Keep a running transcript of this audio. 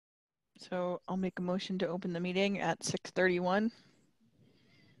So I'll make a motion to open the meeting at 6:31.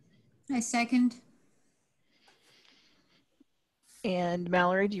 I second. And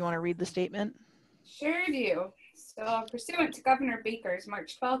Mallory, do you want to read the statement? Sure do. So, pursuant to Governor Baker's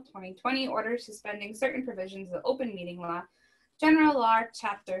March 12, 2020 order suspending certain provisions of the open meeting law, General Law,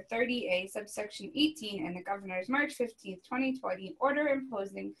 Chapter 30A, subsection 18, and the Governor's March 15, 2020 order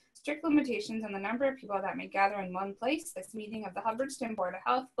imposing strict limitations on the number of people that may gather in one place, this meeting of the Hubbardston Board of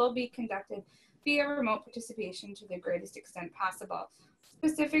Health will be conducted via remote participation to the greatest extent possible.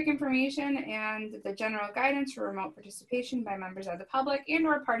 Specific information and the general guidance for remote participation by members of the public and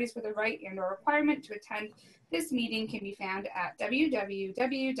or parties with a right and or requirement to attend this meeting can be found at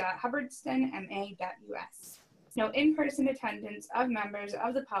www.hubbardstonma.us. No in-person attendance of members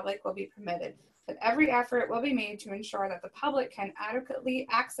of the public will be permitted, but every effort will be made to ensure that the public can adequately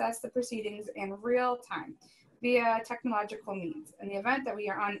access the proceedings in real time via technological means. In the event that we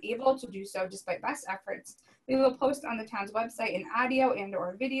are unable to do so despite best efforts, we will post on the town's website an audio and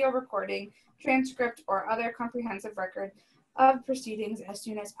or video recording, transcript, or other comprehensive record of proceedings as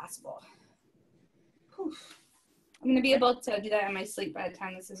soon as possible. Whew. I'm going to be able to do that in my sleep by the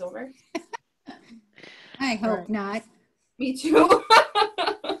time this is over. I hope not. Me too.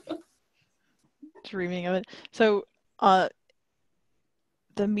 Dreaming of it. So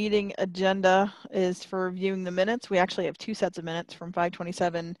the meeting agenda is for reviewing the minutes. We actually have two sets of minutes from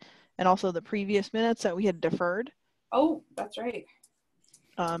 5/27 and also the previous minutes that we had deferred. Oh, that's right.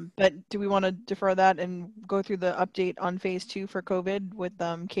 But do we want to defer that and go through the update on phase 2 for COVID with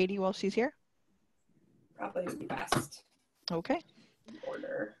Katie while she's here? Probably would be best. Okay.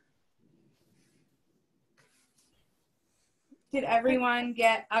 Order. Did everyone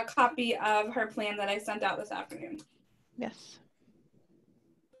get a copy of her plan that I sent out this afternoon? Yes.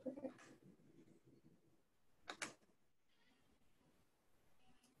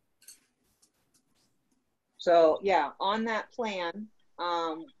 So yeah, on that plan,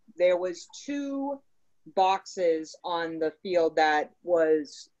 there was 2 boxes on the field that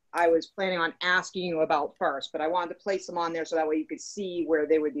I was planning on asking you about first, but I wanted to place them on there so that way you could see where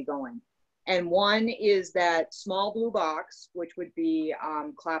they would be going. And one is that small blue box, which would be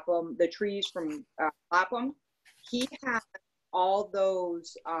Clapham, the trees from Clapham. He has all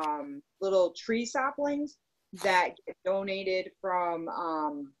those little tree saplings that get donated from,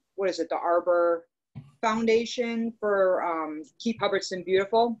 what is it, the Arbor Foundation for Keep Hubbardston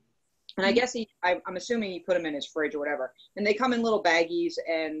Beautiful. And I guess I'm assuming he put them in his fridge or whatever. And they come in little baggies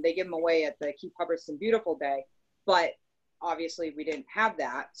and they give them away at the Keep Hubbardston Beautiful Day. But obviously we didn't have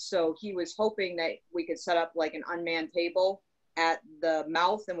that. So he was hoping that we could set up like an unmanned table at the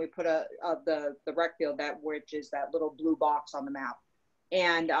mouth, and we put the rec field, which is that little blue box on the map,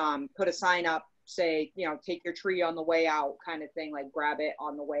 and put a sign up, say, you know, take your tree on the way out kind of thing, like grab it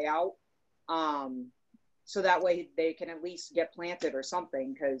on the way out. So that way they can at least get planted or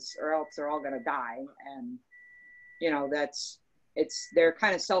something, or else they're all going to die. And, you know, they're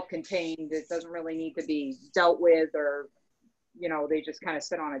kind of self-contained. It doesn't really need to be dealt with, or, you know, they just kind of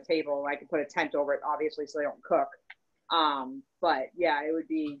sit on a table. I could put a tent over it, obviously, so they don't cook. But yeah, it would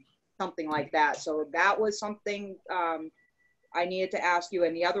be something like that. So that was something I needed to ask you.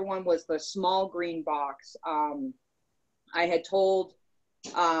 And the other one was the small green box. I had told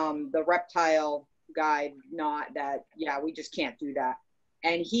the reptile guide we just can't do that.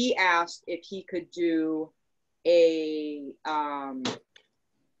 And he asked if he could do a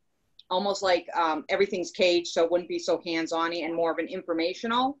almost like everything's caged, so it wouldn't be so hands-on and more of an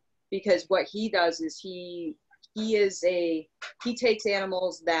informational, because what he does is he takes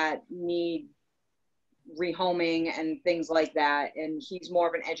animals that need rehoming and things like that, and he's more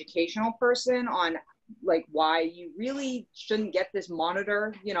of an educational person on like why you really shouldn't get this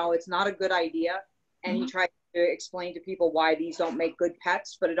monitor, you know, it's not a good idea. And he tried to explain to people why these don't make good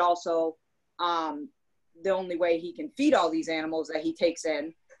pets, but it also the only way he can feed all these animals that he takes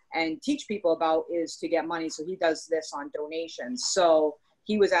in and teach people about is to get money. So he does this on donations. So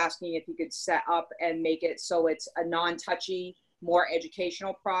he was asking if he could set up and make it so it's a non-touchy, more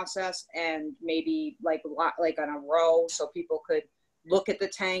educational process, and maybe like on a row, so people could look at the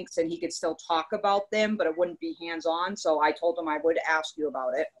tanks and he could still talk about them, but it wouldn't be hands-on. So I told him I would ask you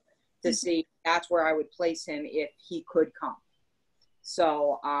about it to see that's where I would place him if he could come.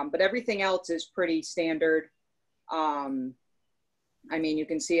 So, but everything else is pretty standard. I mean, you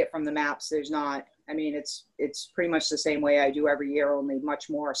can see it from the maps. There's not, I mean, it's pretty much the same way I do every year, only much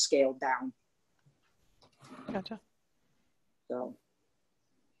more scaled down. Gotcha. So.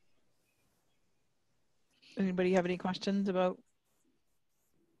 Anybody have any questions about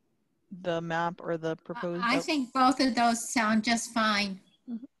the map or the proposed? I think both of those sound just fine.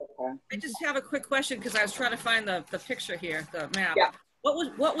 Okay. Okay. I just have a quick question because I was trying to find the picture here, the map. Yeah.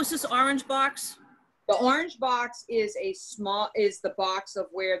 What was this orange box? The orange box is the box of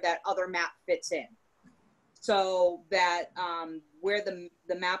where that other map fits in. So that where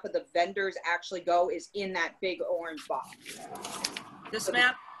the map of the vendors actually go is in that big orange box. This So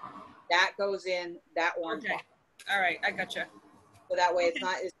map? that goes in that orange Okay. box. All right, I gotcha. So that way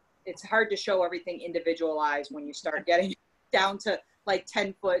it's hard to show everything individualized when you start getting down to like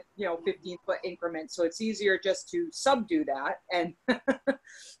 10 foot, 15 foot increments. So it's easier just to subdo that and,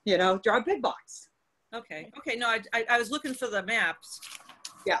 draw a big box. Okay. Okay. No, I was looking for the maps.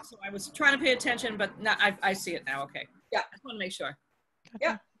 Yeah. So I was trying to pay attention, but now I see it now. Okay. Yeah. I just want to make sure. Gotcha.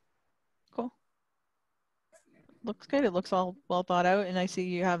 Yeah. Cool. Looks good. It looks all well thought out, and I see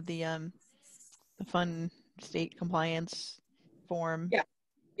you have the fun state compliance form. Yeah.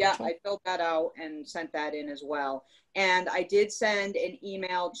 Yeah, I filled that out and sent that in as well. And I did send an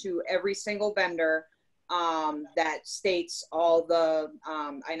email to every single vendor that states all the,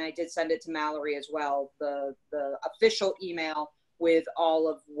 and I did send it to Mallory as well, the official email with all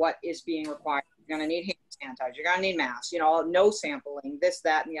of what is being required. You're gonna need hand sanitizer, you're gonna need masks, no sampling, this,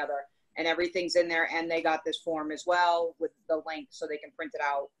 that, and the other, and everything's in there. And they got this form as well with the link so they can print it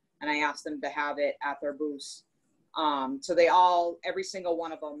out. And I asked them to have it at their booths. So every single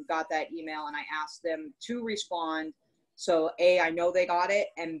one of them got that email, and I asked them to respond. So A, I know they got it,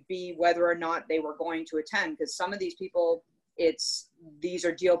 and B, whether or not they were going to attend, because some of these people, these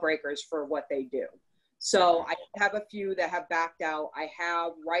are deal breakers for what they do. So I have a few that have backed out. I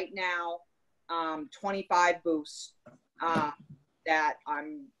have right now 25 booths that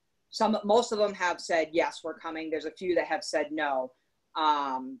most of them have said, yes, we're coming. There's a few that have said no.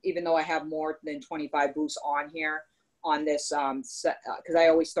 Even though I have more than 25 booths on here on this, because I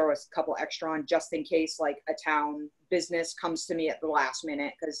always throw a couple extra on just in case like a town business comes to me at the last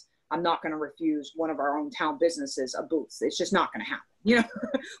minute, because I'm not going to refuse one of our own town businesses a booth. It's just not going to happen.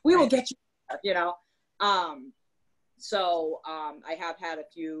 We will get you, So I have had a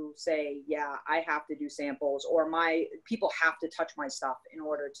few say, yeah, I have to do samples, or my people have to touch my stuff in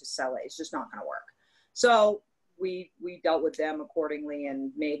order to sell it. It's just not going to work. So we dealt with them accordingly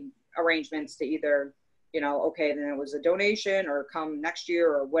and made arrangements to either, okay, then it was a donation or come next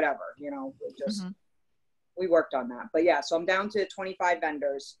year or whatever, we worked on that. But yeah, so I'm down to 25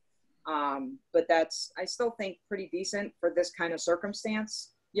 vendors. But that's, I still think pretty decent for this kind of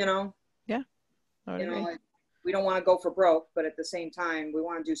circumstance, Yeah. We don't want to go for broke, but at the same time, we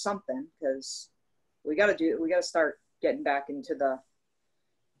want to do something, because we got to start getting back into the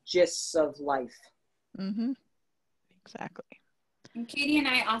gists of life. Mm-hmm. Exactly. And Katie and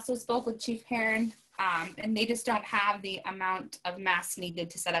I also spoke with Chief Perrin, and they just don't have the amount of masks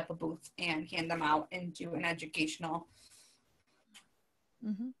needed to set up a booth and hand them out and do an educational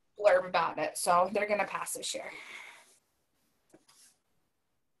blurb about it. So they're going to pass this year.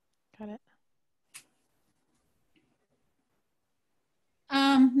 Got it.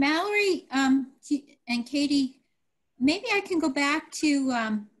 Mallory and Katie, maybe I can go back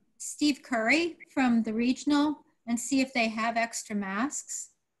to Steve Curry from the regional and see if they have extra masks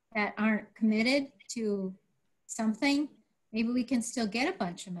that aren't committed to something. Maybe we can still get a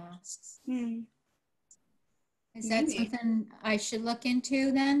bunch of masks. Is that something I should look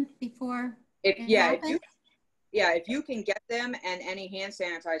into then before? If you can get them, and any hand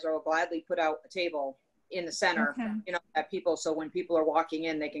sanitizer, I'll gladly put out a table in the center, that people, so when people are walking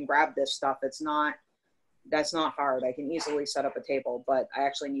in, they can grab this stuff. That's not hard. I can easily set up a table, but I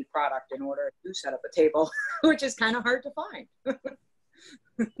actually need product in order to set up a table, which is kind of hard to find.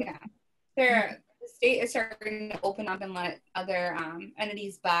 Yeah. The state is starting to open up and let other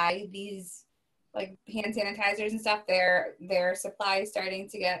entities buy these like hand sanitizers and stuff. Their supply is starting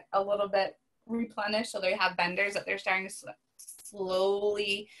to get a little bit replenished. So they have vendors that they're starting to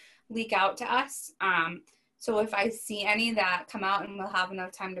slowly leak out to us. So if I see any that come out and we'll have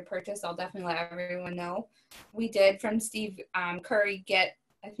enough time to purchase, I'll definitely let everyone know. We did from Steve Curry get,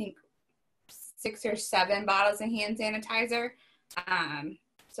 I think, 6 or 7 bottles of hand sanitizer.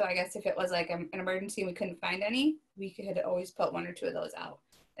 So I guess if it was like an emergency and we couldn't find any, we could always put 1 or 2 of those out.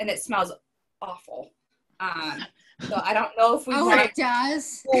 And it smells awful. So I don't know if we want it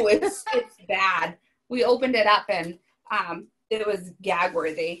does. Oh, it's bad. We opened it up and it was gag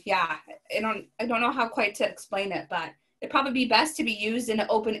worthy. Yeah. I don't know how quite to explain it, but it'd probably be best to be used in an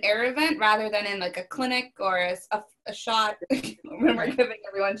open air event rather than in like a clinic or a shot when we're giving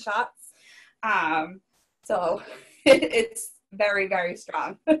everyone shots. So it's very, very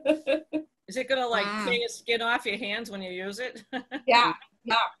strong. Is it gonna like tear skin off your hands when you use it? Yeah,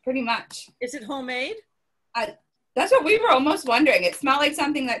 pretty much. Is it homemade? That's what we were almost wondering. It smelled like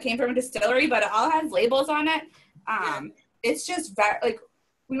something that came from a distillery, but it all has labels on it. It's just like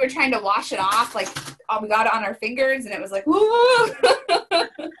we were trying to wash it off, like we got it on our fingers, and it was like, woo!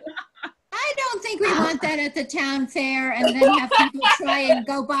 I don't think we want that at the town fair and then have people try and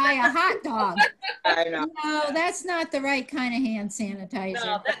go buy a hot dog. I know. No, that's not the right kind of hand sanitizer.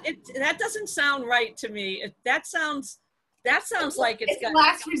 No, that doesn't sound right to me. That sounds like it's the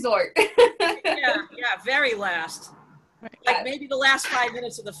last resort. yeah, very last. Like maybe the last 5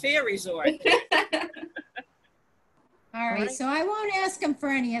 minutes of the fair resort. All right, so I won't ask him for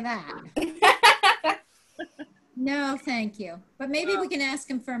any of that. No, thank you. But maybe we can ask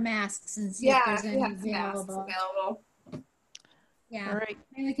him for masks and see if there's any available. Yeah, All right.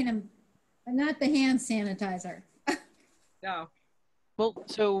 maybe we can, but not the hand sanitizer. No. Well,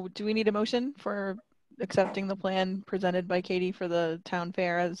 so do we need a motion for accepting the plan presented by Katie for the town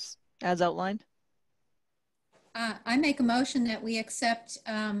fair as outlined? I make a motion that we accept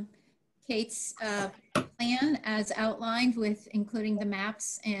Kate's plan as outlined, with including the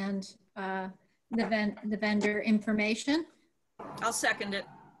maps and the vendor information. I'll second it.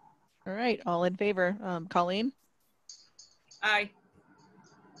 All right, all in favor. Colleen? Aye.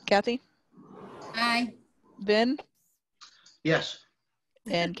 Kathy? Aye. Vin? Yes.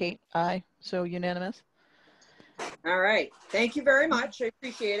 And Kate? Aye. So unanimous. All right. Thank you very much. I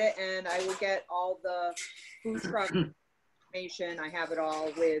appreciate it. And I will get all the food truck information. I have it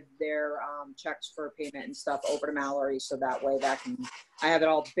all with their checks for payment and stuff over to Mallory. So that way I have it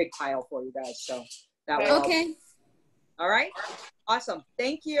all big pile for you guys. So that way. Okay. All right. Awesome.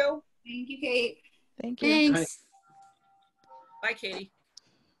 Thank you. Thank you, Kate. Thank you. Thanks. Bye, Katie.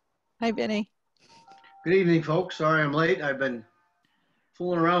 Hi, Vinny. Good evening, folks. Sorry I'm late. I've been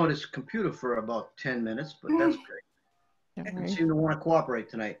fooling around with this computer for about 10 minutes, but that's great. Don't It worry. seem to want to cooperate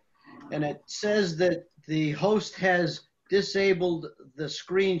tonight. And it says that the host has disabled the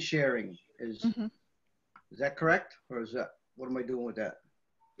screen sharing. Is that correct? Or is that, what am I doing with that?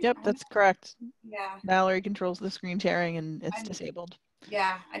 Yep, that's correct. Yeah. Mallory controls the screen sharing and it's disabled.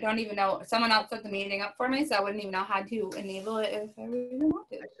 Yeah, I don't even know. Someone else set the meeting up for me, so I wouldn't even know how to enable it if I really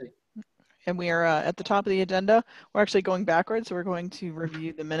wanted. I see. And we are at the top of the agenda. We're actually going backwards, so we're going to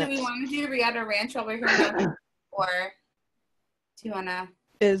review the Do minutes. we want to do Rieta Ranch over here, or do you want to?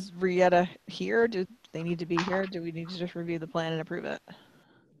 Is Rieta here? Do they need to be here? Do we need to just review the plan and approve it?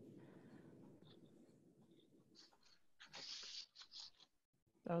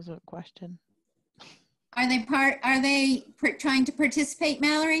 That was a question. Are they trying to participate,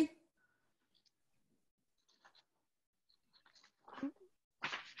 Mallory?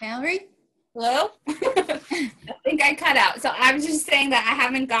 Mallory? Hello? I think I cut out. So I was just saying that I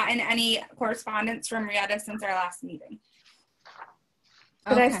haven't gotten any correspondence from Rieta since our last meeting.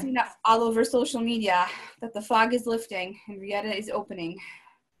 But I've seen it all over social media that the fog is lifting and Rieta is opening.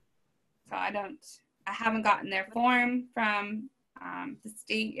 So I haven't gotten their form from the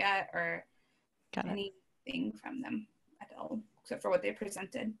state yet, or anything from them at all, except for what they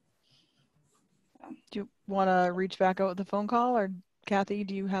presented. So. Do you want to reach back out with a phone call, or Kathy,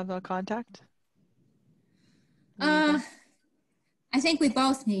 do you have a contact? I think we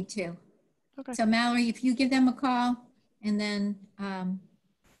both need to. Okay. So Mallory, if you give them a call, and then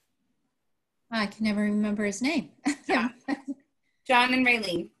I can never remember his name. John and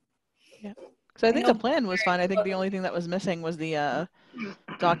Raylene. Yeah. So I think the plan was fine. I think the only thing that was missing was the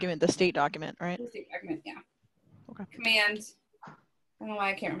document, the state document, right? The state document, yeah. Okay. Command. I don't know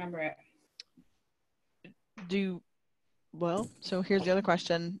why I can't remember it. Well, so here's the other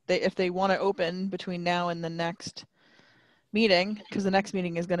question. If they want to open between now and the next meeting, because the next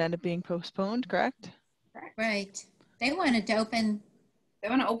meeting is going to end up being postponed, correct? Correct. Right. They wanted to open. They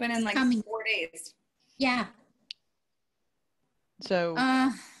want to open in like 4 days. Yeah. So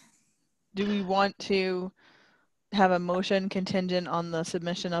do we want to have a motion contingent on the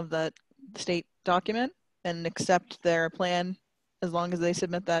submission of the state document and accept their plan as long as they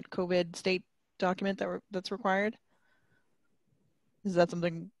submit that COVID state document that's required? Is that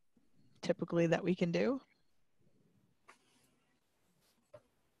something typically that we can do?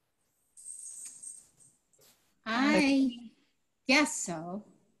 I guess so.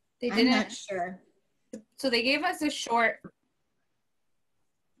 I'm not sure. So they gave us a short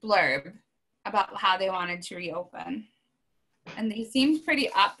blurb about how they wanted to reopen. And they seemed pretty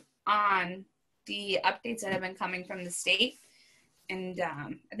up on the updates that have been coming from the state. And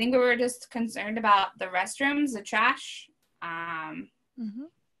I think we were just concerned about the restrooms, the trash,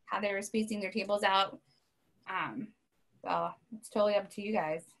 how they were spacing their tables out. Well, it's totally up to you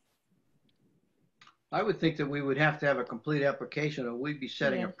guys. I would think that we would have to have a complete application, or we'd be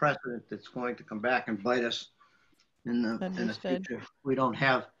setting a precedent that's going to come back and bite us in the Understood. future. We don't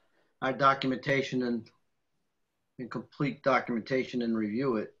have our documentation and complete documentation and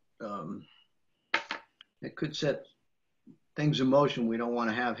review it. It could set things in motion we don't want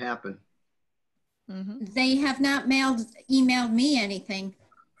to have happen. They have not emailed me anything,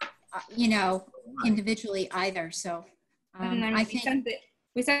 individually either. So And then I we think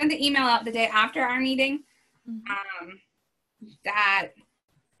sent the email out the day after our meeting that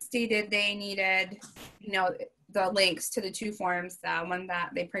stated they needed, the links to the two forms, the one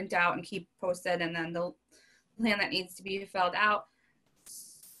that they print out and keep posted, and then the plan that needs to be filled out.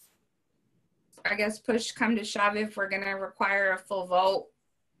 I guess push come to shove, if we're gonna require a full vote.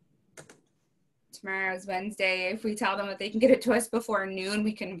 Tomorrow's Wednesday. If we tell them that they can get it to us before noon,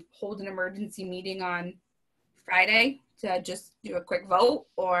 we can hold an emergency meeting on Friday to just do a quick vote,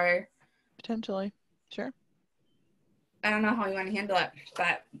 or Potentially. Sure. I don't know how you want to handle it,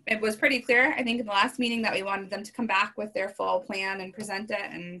 but it was pretty clear, I think, in the last meeting that we wanted them to come back with their full plan and present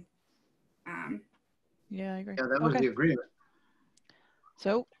it. And yeah, I agree. Yeah, that was the agreement.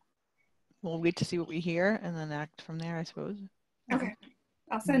 So we'll wait to see what we hear and then act from there, I suppose. Okay.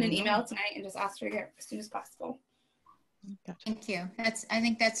 I'll send an email tonight and just ask her to get it as soon as possible. Gotcha. Thank you.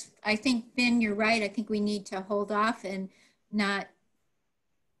 I think, Ben, you're right. I think we need to hold off and not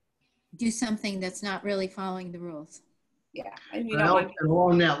do something that's not really following the rules. Yeah. And you But don't want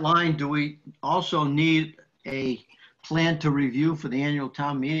along that line, do we also need a plan to review for the annual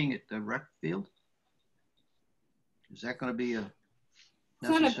town meeting at the rec field? Is that going to be a necessary?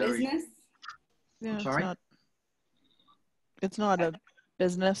 It's not a business. Yeah, I'm sorry? It's not a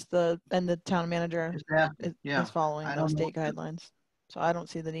business. The town manager Yeah. is following I those don't know. state guidelines. So I don't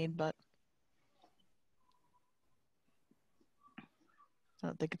see the need, but I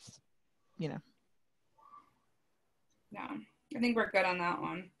don't think it's, No, I think we're good on that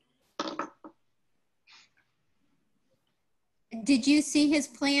one. Did you see his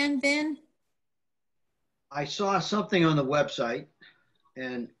plan, Ben? I saw something on the website,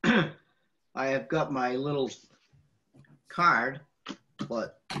 and I have got my little card,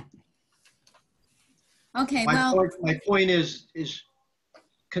 but Okay, my point is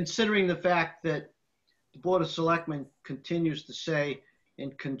considering the fact that the Board of Selectmen continues to say,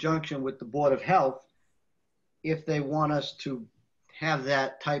 in conjunction with the Board of Health, if they want us to have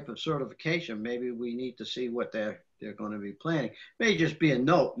that type of certification, maybe we need to see what they're going to be planning. May just be a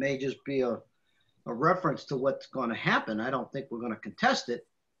note, may just be a reference to what's going to happen. I don't think we're going to contest it,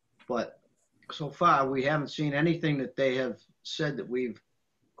 but so far we haven't seen anything that they have said that we've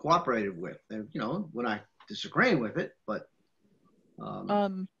cooperated with. And, we're not disagreeing with it, but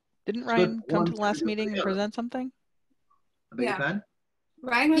didn't Ryan come to the last meeting and present something? I beg your pardon?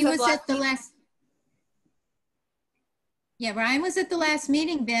 Ryan he was at the meeting. last. Yeah, Ryan was at the last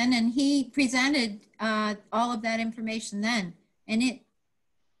meeting, Ben, and he presented all of that information then, and it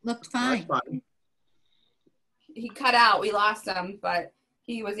looked fine. That's fine. He cut out. We lost him, but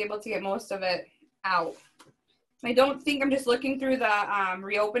he was able to get most of it out. I don't think, I'm just looking through the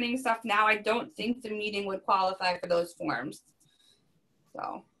reopening stuff now, I don't think the meeting would qualify for those forms.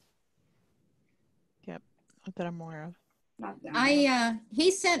 So. Yep, not that I'm aware of. He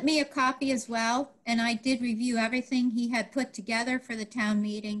sent me a copy as well, and I did review everything he had put together for the town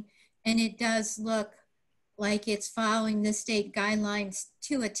meeting, and it does look like it's following the state guidelines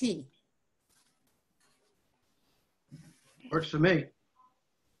to a T. Works for me.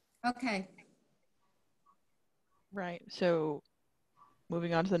 Okay. Right. So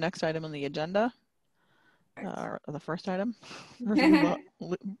moving on to the next item on the agenda, the first item,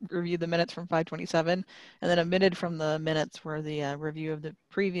 review the minutes from 5/27, and then omitted from the minutes were the review of the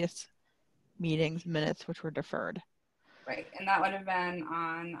previous meetings minutes, which were deferred. Right, and that would have been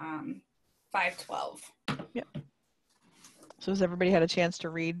on 5/12. Yep. So has everybody had a chance to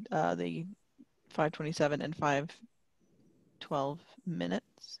read the 5/27 and 5/12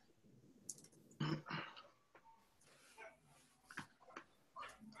 minutes?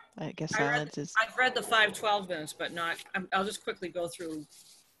 I guess silence is. I've read the 5/12 minutes, but not. I'll just quickly go through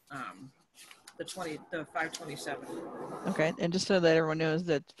the 5/27. Okay, and just so that everyone knows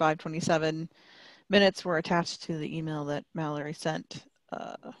that 5/27 minutes were attached to the email that Mallory sent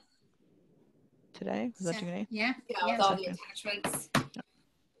today. Was that June 8th? Yeah. Yeah, with all the attachments.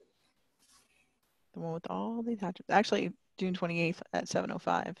 The one with all the attachments. Actually, June 28th at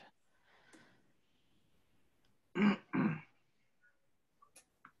 7:05.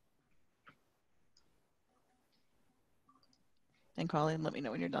 And Colleen, let me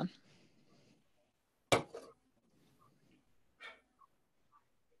know when you're done.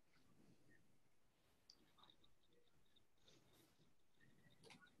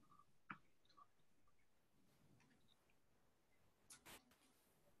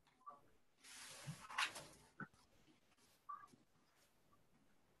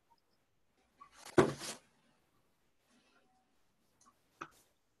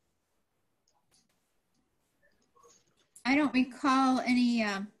 I don't recall any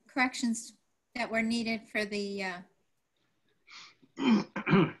corrections that were needed for the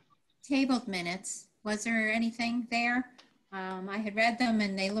tabled minutes. Was there anything there? I had read them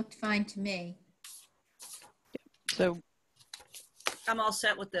and they looked fine to me. So, I'm all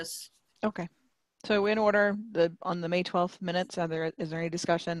set with this. okay. So in order, on the May 12th minutes, is there any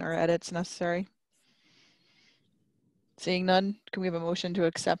discussion or edits necessary? Seeing none, can we have a motion to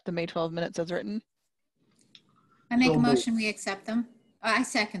accept the May 12 minutes as written? I make So a moved. motion, we accept them. I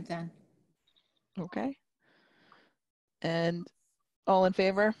second them. Okay. And all in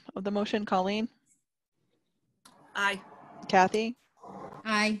favor of the motion, Colleen, Aye. Kathy,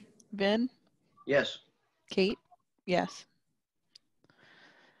 Aye. Vin, Yes. Kate? Yes.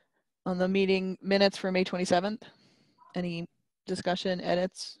 On the meeting minutes for May 27th, any discussion,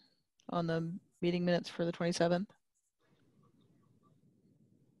 edits on the meeting minutes for the 27th?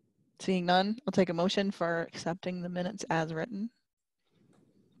 Seeing none, I'll take a motion for accepting the minutes as written.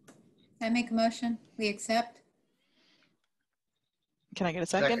 I make a motion, we accept. Can I get a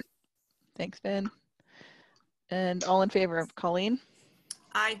second? Second. Thanks, Ben. And all in favor of Colleen,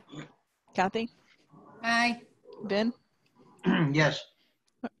 Aye. Kathy, Aye. Ben, Yes.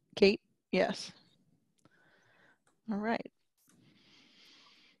 Kate? Yes. All right.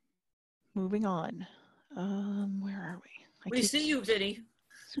 Moving on. Where are we? We see you, Vinny.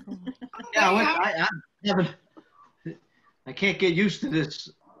 scrolling. Yeah, I haven't. I can't get used to this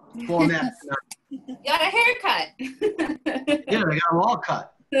format. You got a haircut. Yeah, I got them all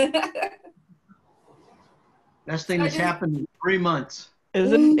cut. Best thing that's happened in 3 months.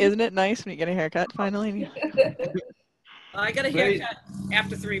 Isn't it nice when you get a haircut finally? I got a Great. haircut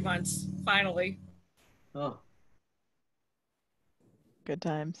after 3 months, finally. Oh, Good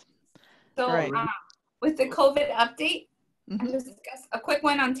times. So Right. with the COVID update, Mhm. I'll just discuss a quick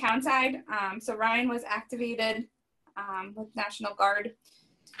one on Townside. So Ryan was activated with National Guard.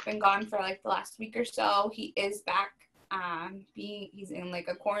 Been gone for like the last week or so. He is back. He's in like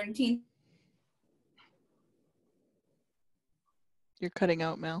a quarantine. You're cutting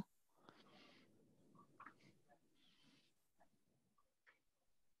out, Mel.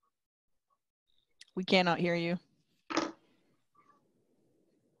 We cannot hear you.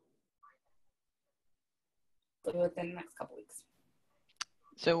 Within the next couple weeks.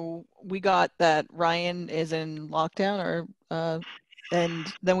 So we got that Ryan is in lockdown,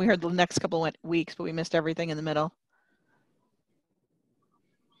 and then we heard the next couple of weeks, but we missed everything in the middle.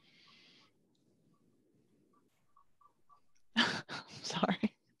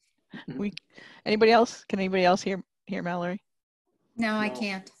 Sorry. Anybody else? Can anybody else hear Mallory? No, I No.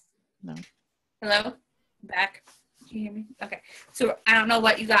 can't. Hello? Back? Can you hear me? Okay. So I don't know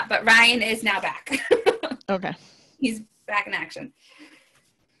what you got, but Ryan is now back. Okay. He's back in action.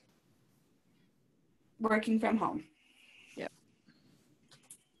 Working from home.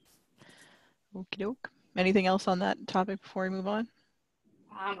 Okie doke. Anything else on that topic before we move on?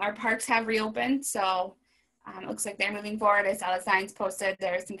 Our parks have reopened, so it looks like they're moving forward. I saw the signs posted.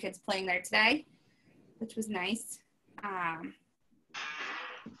 There are some kids playing there today, which was nice. That's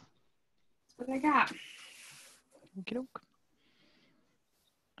what I got. Okie doke.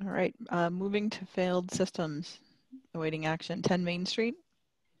 All right. Moving to failed systems. Awaiting action. 10 Main Street.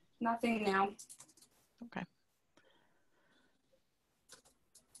 Nothing now. Okay.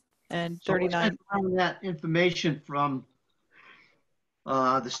 And so I 39. found that information from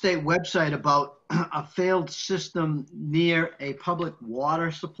the state website about a failed system near a public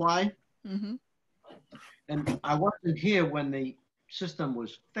water supply. Mm-hmm. And I wasn't here when the system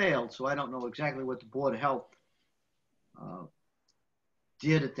was failed, so I don't know exactly what the Board of Health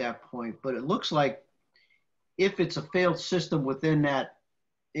did at that point. But it looks like if it's a failed system within that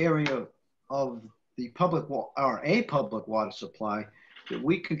area of the public or a public water supply, that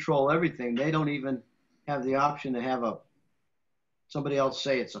we control everything. They don't even have the option to have somebody else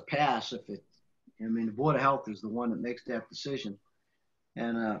say it's a pass. The Board of Health is the one that makes that decision.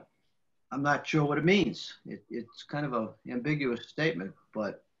 And I'm not sure what it means. It's kind of an ambiguous statement,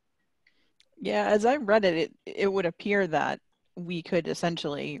 but. Yeah, as I read it, it would appear that we could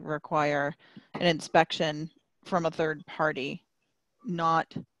essentially require an inspection from a third party,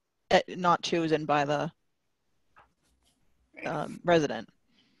 not chosen by the resident,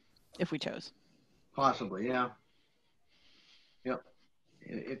 if we chose. Possibly, yeah. Yep.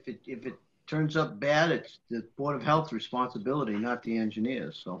 If it turns up bad, it's the Board of Health's responsibility, not the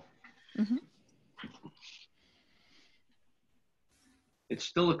engineers. So Mm-hmm. it's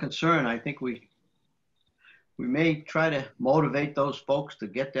still a concern. I think we may try to motivate those folks to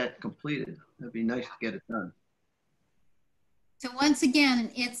get that completed. It'd be nice to get it done. So once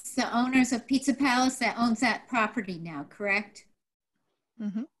again, it's the owners of Pizza Palace that owns that property now, correct?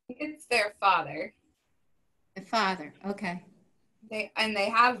 Mm-hmm. I think it's their father. The father, okay. They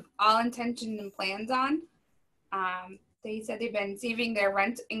have all intention and plans on. They said they've been saving their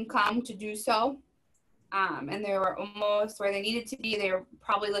rent income to do so. And they were almost where they needed to be. They were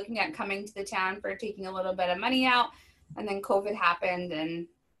probably looking at coming to the town for taking a little bit of money out. And then COVID happened and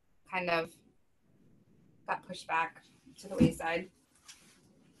kind of got pushed back to the wayside.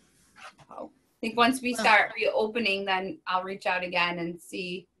 So I think once we start reopening, then I'll reach out again and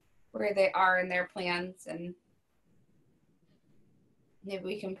see where they are in their plans, and maybe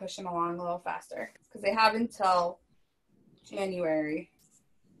we can push them along a little faster, because they have until January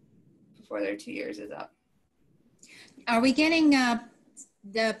before their 2 years is up. Are we getting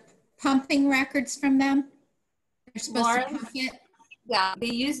the pumping records from them? They're supposed to pump it? Yeah, they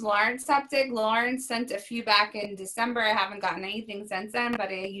use Lawrence Septic. Lawrence sent a few back in December. I haven't gotten anything since then, but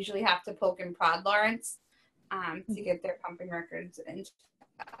I usually have to poke and prod Lawrence to get their pumping records. And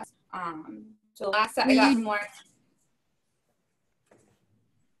so last I got more.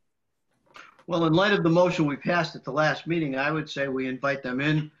 Well, in light of the motion we passed at the last meeting, I would say we invite them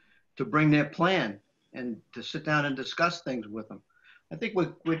in to bring their plan and to sit down and discuss things with them. I think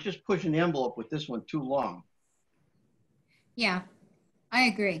we're just pushing the envelope with this one too long. Yeah, I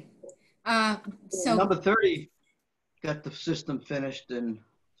agree. So number 30 got the system finished in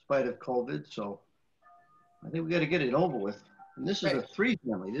spite of COVID, so I think we got to get it over with. And this is a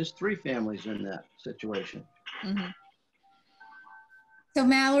 3-family. There's 3 families in that situation. Mm-hmm. So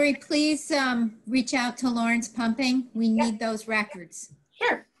Mallory, please reach out to Lawrence Pumping. We need those records.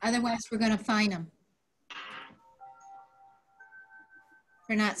 Sure. Otherwise, we're going to fine them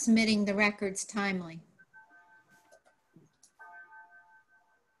for not submitting the records timely.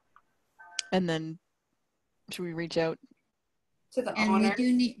 And then should we reach out to the And owner? we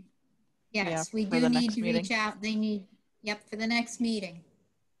do need, yes, we for do the need next to meeting. reach out. They need, yep, for the next meeting.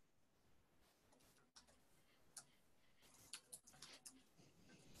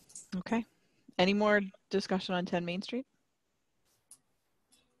 Okay. Any more discussion on 10 Main Street?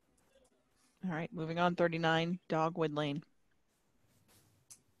 All right, moving on. 39 Dogwood Lane.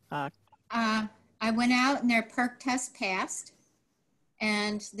 I went out and their perk test passed,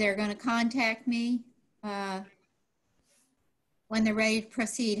 and they're going to contact me when they're ready to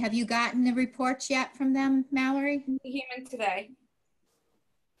proceed. Have you gotten the reports yet from them, Mallory? He came in today.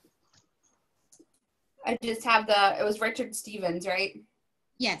 I just have it was Richard Stevens, right?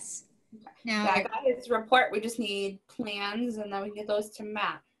 Yes. Now, Yeah, I got his report. We just need plans, and then we get those to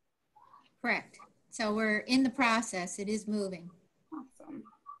Matt. correct. So we're in the process. It is moving. Awesome.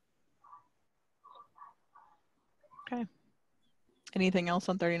 Okay. Anything else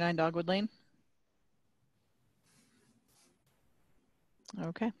on 39 Dogwood Lane?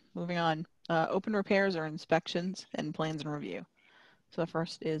 Okay, moving on. Open repairs or inspections and plans and review. So the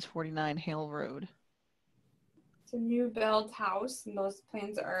first is 49 Hale Road. It's a new build house, and those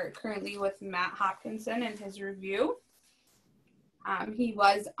plans are currently with Matt Hopkinson and his review. He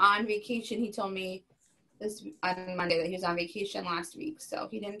was on vacation. He told me on Monday that he was on vacation last week, so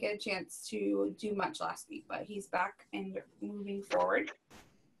he didn't get a chance to do much last week, but he's back and moving forward.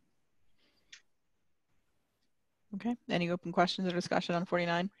 Okay, any open questions or discussion on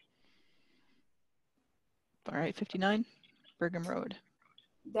 49? All right, 59 Brigham Road.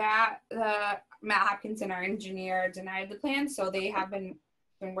 That Matt Hopkinson, our engineer, denied the plan, so they have been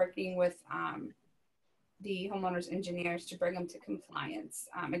working with the homeowner's engineers to bring them to compliance.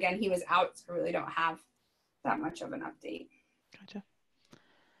 Again, he was out, so really don't have that much of an update. Gotcha.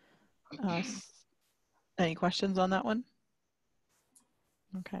 Any questions on that one?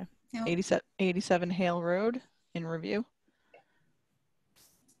 Okay. No. 87 Hale Road in review.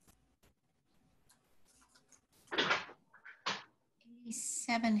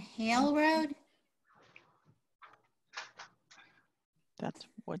 Seven Hale Road. That's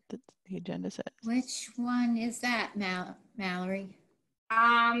what the agenda says. Which one is that, Mallory?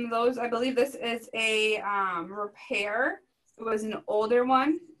 Those, I believe this is a repair. It was an older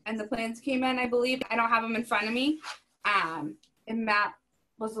one, and the plans came in, I believe. I don't have them in front of me. And Matt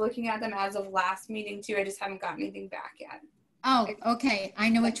was looking at them as of last meeting too. I just haven't gotten anything back yet. Oh, okay. I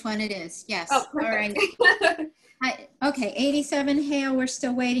know which one it is. Yes. Oh, all right. perfect. Okay, 87 Hale, we're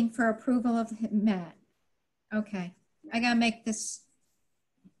still waiting for approval of Matt. Okay, I gotta make this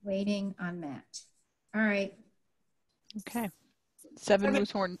waiting on Matt. All right. Okay. 7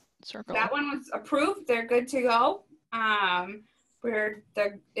 Moosehorn Circle. That one was approved. They're good to go. We're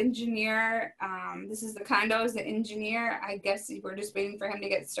the engineer. This is the condos, the engineer. I guess we're just waiting for him to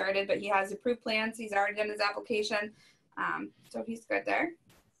get started, but he has approved plans. He's already done his application. So he's good there.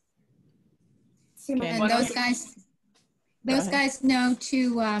 Okay. And those guys know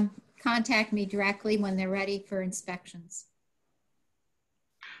to contact me directly when they're ready for inspections.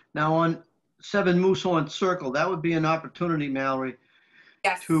 Now on 7 Moosehorn Circle, that would be an opportunity, Mallory,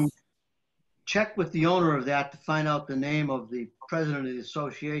 Yes. to check with the owner of that to find out the name of the president of the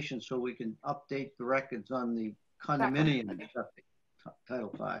association so we can update the records on the condominium septic Title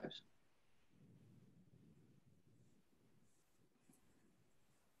V's.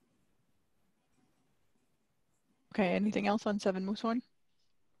 Okay, anything else on 7 Moosehorn?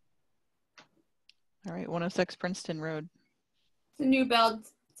 All right, 106 Princeton Road. It's a new build.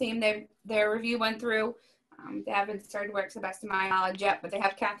 Same, their review went through. They haven't started work to the best of my knowledge yet, but they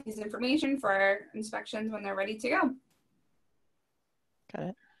have Kathy's information for inspections when they're ready to go. Got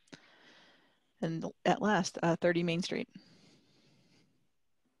it. And at last, 30 Main Street.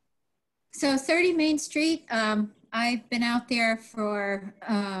 So 30 Main Street, I've been out there for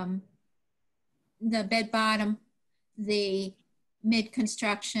the bed bottom, the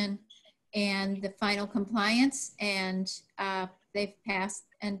mid-construction, and the final compliance, and they've passed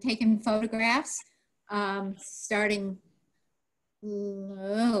and taken photographs starting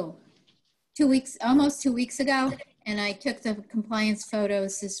almost 2 weeks ago, and I took the compliance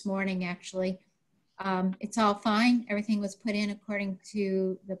photos this morning actually. It's all fine. Everything was put in according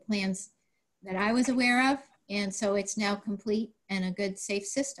to the plans that I was aware of, and so it's now complete and a good, safe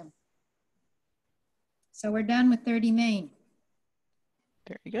system. So we're done with 30 Main.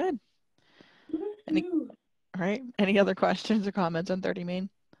 Very good. All right, any other questions or comments on 30 Main?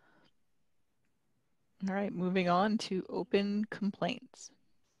 All right, moving on to open complaints.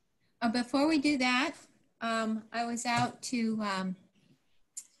 Before we do that, I was out to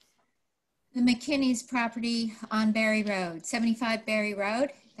the McKinney's property on Berry Road, 75 Berry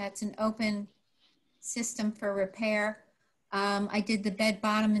Road. That's an open system for repair. I did the bed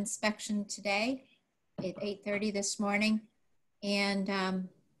bottom inspection today at 8:30 this morning. And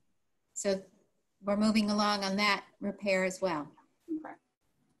so we're moving along on that repair as well. Okay.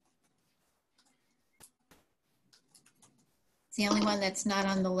 It's the only one that's not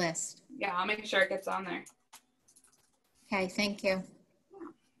on the list. Yeah, I'll make sure it gets on there. Okay, thank you.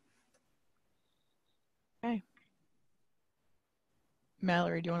 Okay.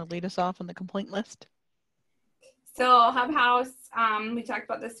 Mallory, do you want to lead us off on the complaint list? So Hub House, we talked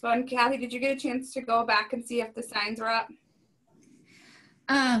about this one. Kathy, did you get a chance to go back and see if the signs were up?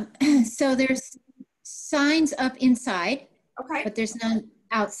 So there's signs up inside, Okay. but there's none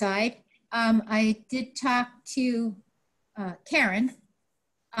outside. I did talk to Karen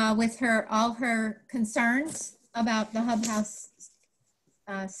with all her concerns about the Hub House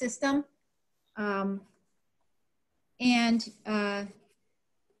system. When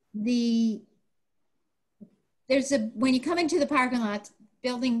you come into the parking lot,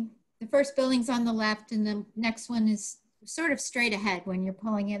 the first building's on the left and the next one is sort of straight ahead when you're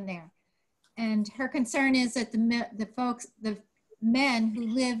pulling in there. And her concern is that the men who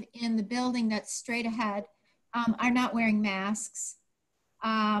live in the building that's straight ahead are not wearing masks.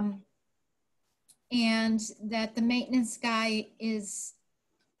 And that the maintenance guy is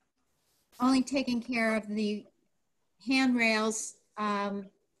only taking care of the handrails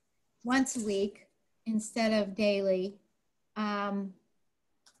once a week instead of daily.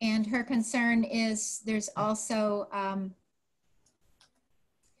 And her concern is there's also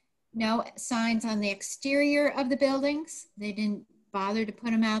no signs on the exterior of the buildings. They didn't bother to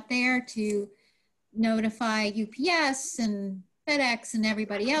put them out there to notify UPS and FedEx and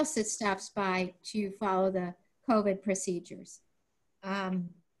everybody else that stops by to follow the COVID procedures,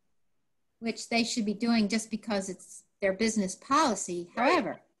 which they should be doing just because it's their business policy.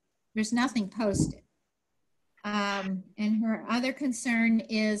 However, there's nothing posted. And her other concern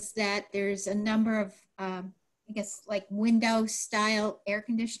is that there's a number of, I guess, like window style air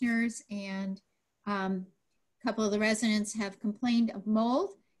conditioners, and a couple of the residents have complained of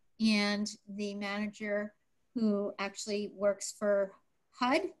mold, and the manager who actually works for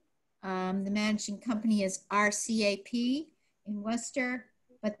HUD, the managing company is RCAP in Worcester,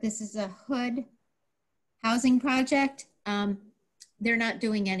 but this is a HUD housing project. They're not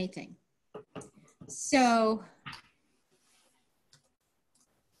doing anything. So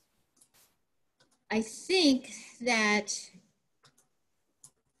I think that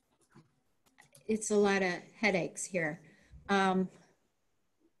it's a lot of headaches here.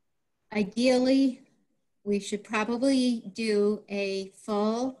 Ideally, we should probably do a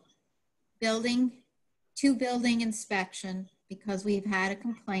full two building inspection because we've had a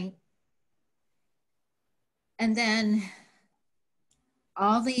complaint. And then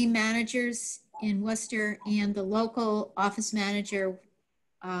all the managers in Worcester, and the local office manager,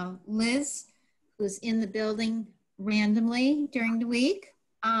 Liz, who's in the building randomly during the week,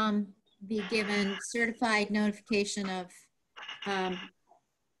 be given certified notification of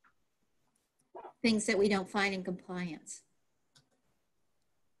things that we don't find in compliance.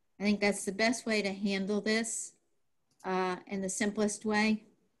 I think that's the best way to handle this, and the simplest way,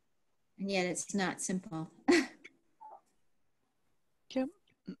 and yet it's not simple. Yep.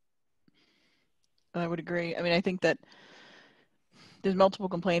 I would agree. I mean, I think that there's multiple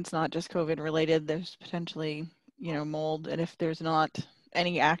complaints, not just COVID related. There's potentially, mold. And if there's not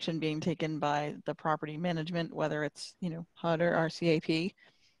any action being taken by the property management, whether it's, HUD or RCAP,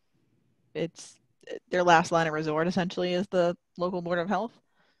 it's their last line of resort essentially is the local board of health.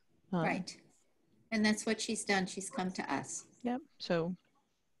 Right. And that's what she's done. She's come to us. Yep. So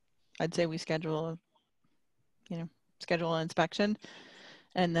I'd say we schedule an inspection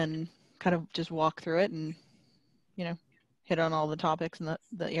and then kind of just walk through it and, hit on all the topics and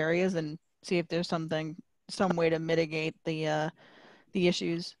the areas and see if there's some way to mitigate the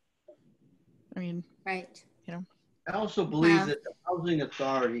issues. I mean, right. I also believe that the housing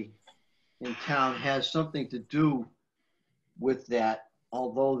authority in town has something to do with that.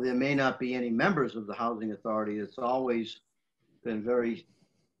 Although there may not be any members of the housing authority, it's always been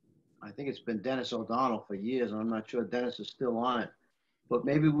I think it's been Dennis O'Donnell for years, and I'm not sure Dennis is still on it. But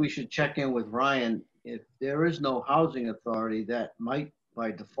maybe we should check in with Ryan. If there is no housing authority, that might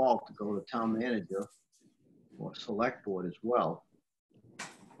by default go to town manager or select board as well.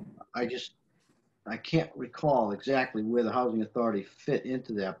 I can't recall exactly where the housing authority fit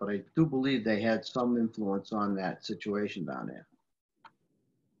into that, but I do believe they had some influence on that situation down there.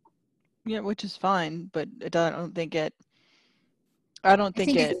 Yeah, which is fine, but I don't think it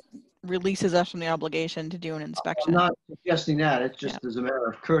releases us from the obligation to do an inspection. I'm not suggesting that. It's just as a matter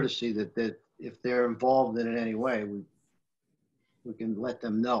of courtesy that if they're involved in it in any way, we can let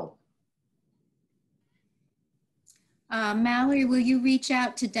them know. Mallory, will you reach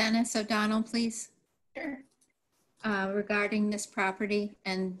out to Dennis O'Donnell, please? Sure. Regarding this property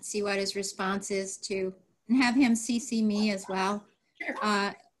and see what his response is to, and have him CC me as well.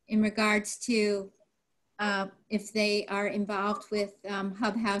 Sure. In regards to if they are involved with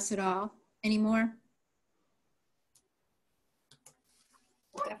Hub House at all anymore.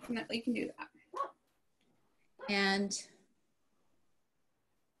 Definitely can do that. And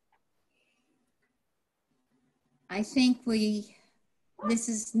I think this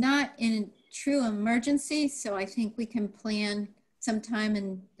is not in a true emergency, so I think we can plan sometime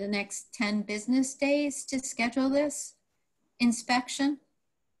in the next 10 business days to schedule this inspection.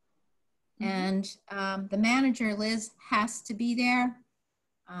 And the manager, Liz, has to be there.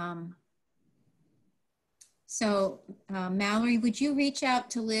 Mallory, would you reach out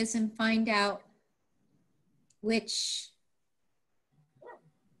to Liz and find out which,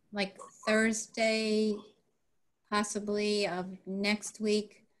 like Thursday, possibly of next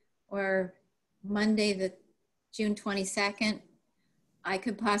week, or Monday, the June 22nd, I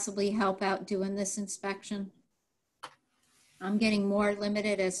could possibly help out doing this inspection? I'm getting more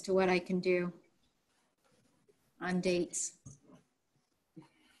limited as to what I can do on dates.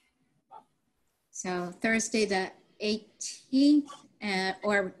 So Thursday the 18th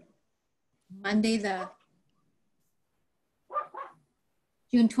or Monday the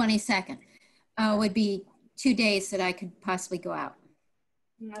June 22nd would be 2 days that I could possibly go out.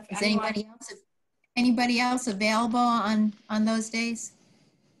 Is anybody else available on those days?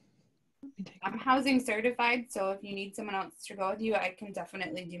 I'm housing certified, so if you need someone else to go with you, I can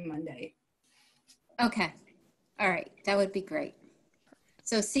definitely do Monday. Okay. All right. That would be great.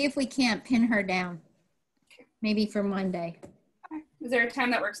 So see if we can't pin her down, maybe for Monday. Okay. Is there a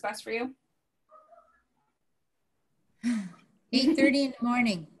time that works best for you? 8:30 in the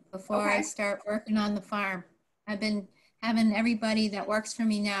morning before Okay. I start working on the farm. I've been having everybody that works for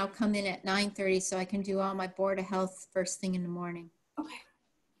me now come in at 9:30 so I can do all my Board of Health first thing in the morning. Okay.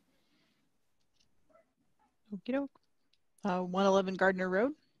 Okie doke. 111 Gardner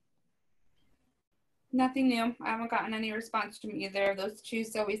Road. Nothing new. I haven't gotten any response from either of those two.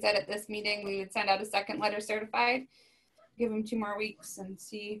 So we said at this meeting we would send out a second letter certified, give them 2 more weeks and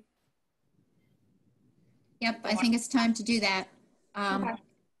see. Yep, I think it's time to do that. Okay.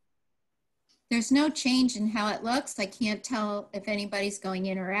 There's no change in how it looks. I can't tell if anybody's going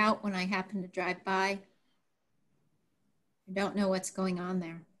in or out when I happen to drive by. I don't know what's going on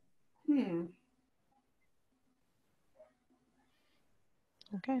there.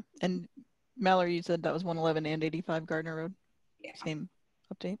 Okay. And Mallory, you said that was 111 and 85 Gardner Road? Yeah. Same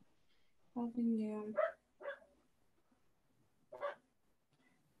update? Nothing new.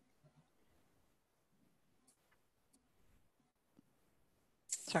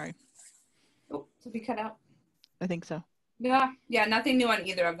 Sorry. Oh, did we cut out? I think so. Yeah, nothing new on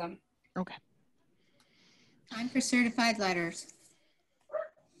either of them. Okay. Time for certified letters.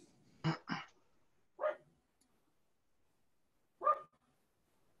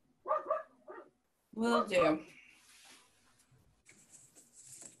 Will do.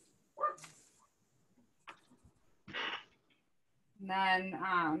 And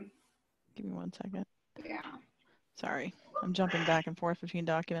then, Give me 1 second. yeah. Sorry. I'm jumping back and forth between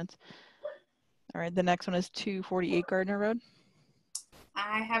documents. All right. The next one is 248 Gardner Road.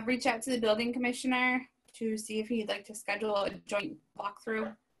 I have reached out to the building commissioner to see if he'd like to schedule a joint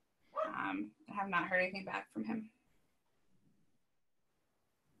walkthrough. I have not heard anything back from him.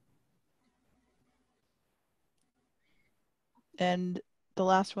 And the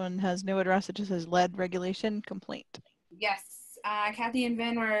last one has no address. It just says lead regulation complaint. Yes, Kathy and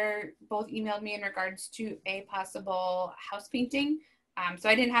Vin were both emailed me in regards to a possible house painting. So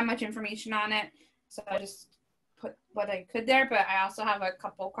I didn't have much information on it. So I just put what I could there, but I also have a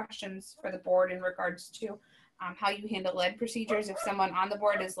couple questions for the board in regards to how you handle lead procedures if someone on the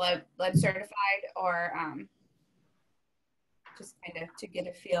board is lead certified, or just kind of to get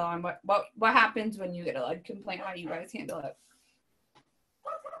a feel on what happens when you get a lead complaint, how you guys handle it.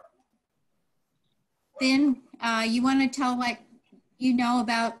 Then you want to tell what you know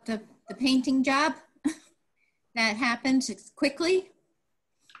about the painting job that happens quickly?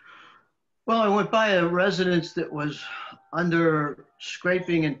 Well, I went by a residence that was under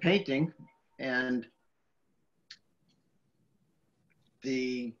scraping and painting, and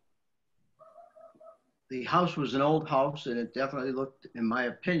the house was an old house, and it definitely looked, in my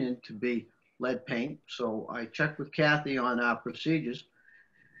opinion, to be lead paint. So I checked with Kathy on our procedures,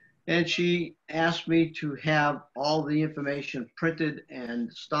 and she asked me to have all the information printed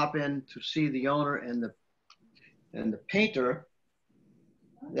and stop in to see the owner and the painter.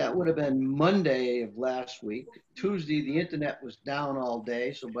 That would have been Monday of last week. Tuesday, the internet was down all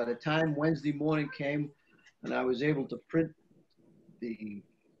day. So by the time Wednesday morning came and I was able to print the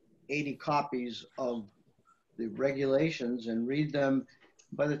 80 copies of the regulations and read them,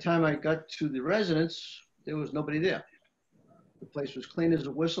 by the time I got to the residence, there was nobody there. The place was clean as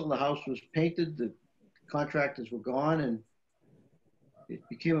a whistle. The house was painted. The contractors were gone, and it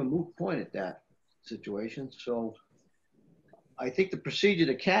became a moot point at that situation. So I think the procedure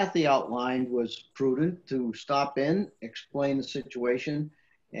that Kathy outlined was prudent, to stop in, explain the situation,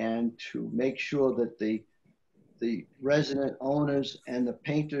 and to make sure that the resident owners and the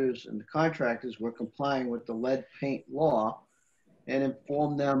painters and the contractors were complying with the lead paint law, and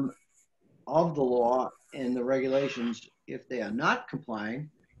inform them of the law and the regulations if they are not complying,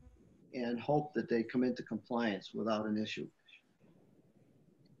 and hope that they come into compliance without an issue.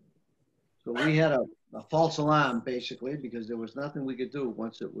 So we had a false alarm, basically, because there was nothing we could do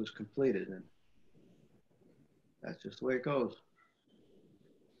once it was completed, and that's just the way it goes.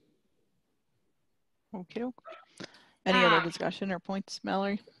 Okay. Any other discussion or points,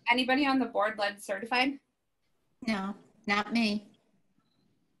 Mallory? Anybody on the board lead certified? No, not me.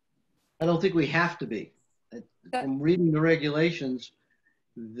 I don't think we have to be. From reading the regulations,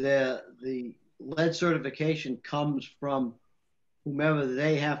 the lead certification comes from whomever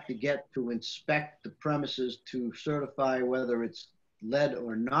they have to get to inspect the premises to certify whether it's lead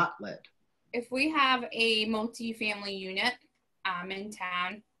or not lead. If we have a multi-family unit in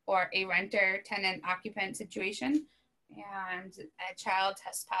town, or a renter tenant occupant situation, and a child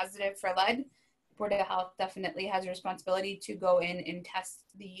tests positive for lead, Board of Health definitely has a responsibility to go in and test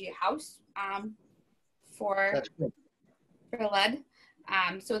the house for lead.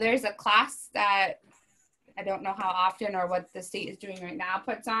 So there's a class that I don't know how often or what the state is doing right now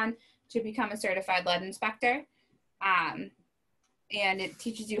puts on to become a certified lead inspector. And it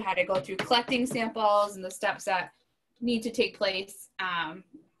teaches you how to go through collecting samples and the steps that need to take place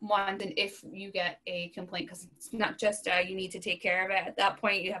once and if you get a complaint, because it's not just you need to take care of it. At that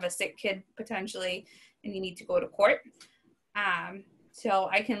point, you have a sick kid potentially and you need to go to court. So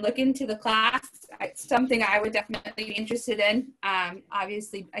I can look into the class. It's something I would definitely be interested in.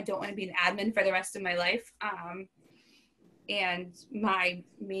 Obviously, I don't want to be an admin for the rest of my life. And my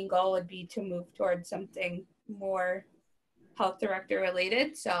main goal would be to move towards something more health director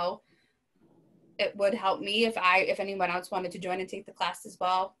related. So it would help me if anyone else wanted to join and take the class as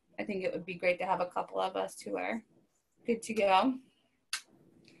well. I think it would be great to have a couple of us who are good to go.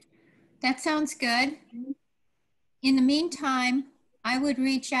 That sounds good. In the meantime, I would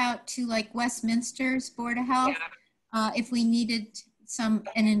reach out to like Westminster's Board of Health if we needed an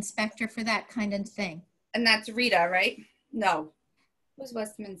inspector for that kind of thing. And that's Rita, right? No. Who's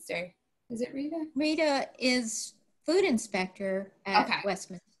Westminster? Is it Rita? Rita is food inspector at Okay.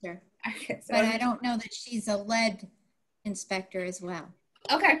 Westminster, Okay, so but I don't know that she's a lead inspector as well.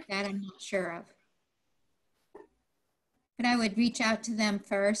 okay. That I'm not sure of. But I would reach out to them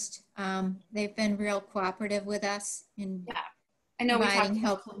first. They've been real cooperative with us in Yeah. I know we providing talked.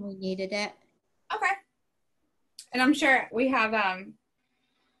 help when we needed it. Okay. And I'm sure we have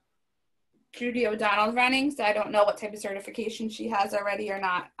Judy O'Donnell running, so I don't know what type of certification she has already or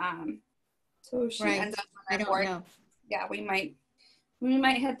not. So if she Right. ends up on I our don't board, know. yeah, we might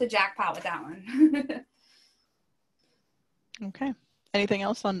hit the jackpot with that one. Okay. Anything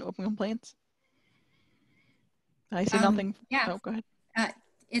else on open complaints? I see nothing. Yeah. Oh, go ahead.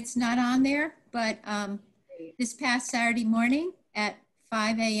 It's not on there, but this past Saturday morning at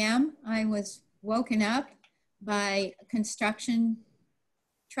 5 a.m., I was woken up by construction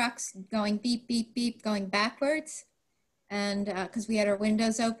trucks going beep, beep, beep, going backwards. And because we had our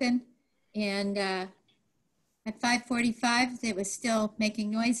windows open. And at 5:45, it was still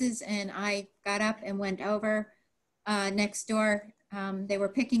making noises. And I got up and went over next door. They were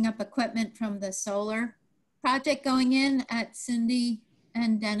picking up equipment from the solar project going in at Cindy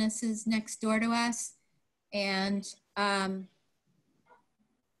and Dennis's next door to us, and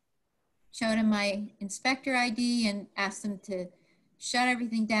showed him my inspector ID and asked him to shut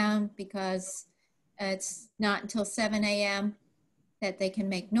everything down because it's not until 7 a.m. that they can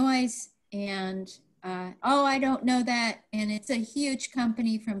make noise. And oh, I don't know that. And it's a huge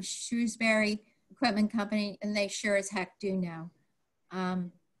company from Shrewsbury Equipment Company, and they sure as heck do know.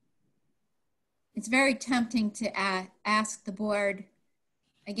 It's very tempting to ask the board.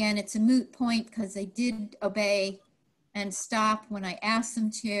 Again, it's a moot point because they did obey and stop when I asked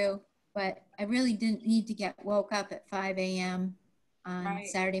them to, but I really didn't need to get woke up at 5 a.m. on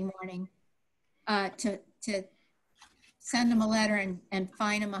Saturday morning to send them a letter and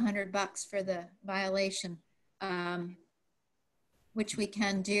fine them $100 for the violation, which we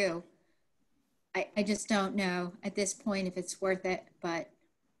can do. I just don't know at this point if it's worth it, but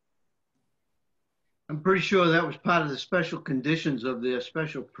I'm pretty sure that was part of the special conditions of their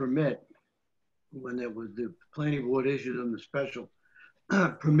special permit when it was the planning board issued them the special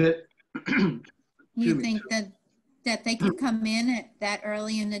permit. you think that they could come in at that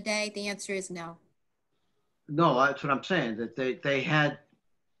early in the day? The answer is no. No, that's what I'm saying, that they had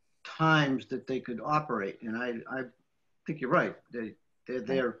times that they could operate. And I think you're right. They're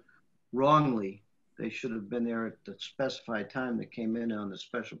there wrongly. They should have been there at the specified time that came in on the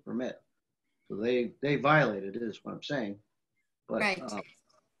special permit. So they violated it, is what I'm saying. But, right.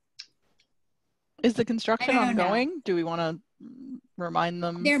 Is the construction I don't know. ongoing? Do we want to remind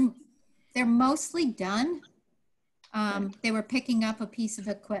them? They're mostly done. They were picking up a piece of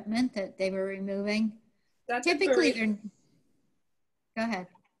equipment that they were removing. That's Typically, they're. Go ahead.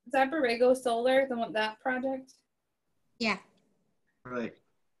 Is that Borrego Solar, that project? Yeah. right.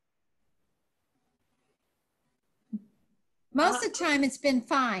 Most of the time, it's been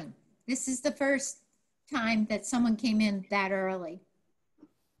fine. This is the first time that someone came in that early.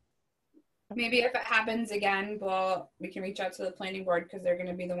 Maybe if it happens again, we can reach out to the planning board because they're going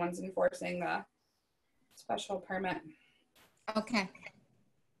to be the ones enforcing the special permit. Okay.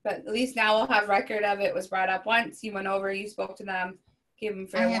 But at least now we'll have record of it was brought up once. You went over, you spoke to them, gave them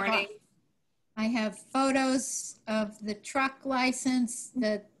fair warning. I have photos of the truck license,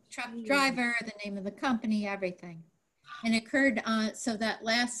 the truck driver, the name of the company, everything. And it occurred so that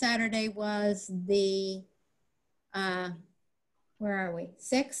last Saturday was the, where are we?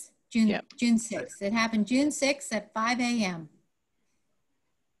 6th? June 6th. It happened June 6th at 5 a.m.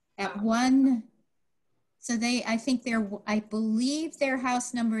 At 1, so I believe their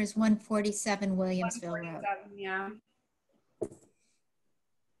house number is 147 Williamsville Road. Yeah.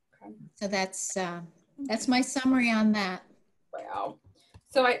 Okay. So that's my summary on that. Wow.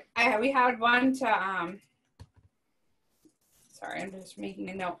 So we had one to sorry, I'm just making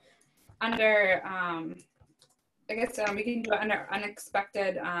a note. Under I guess we can do it under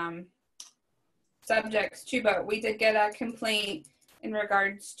unexpected subjects too, but we did get a complaint in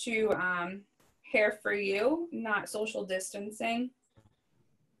regards to Hair for You, not social distancing.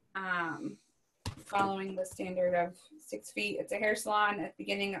 Following the standard of 6 feet. It's a hair salon at the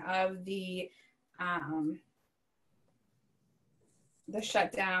beginning of the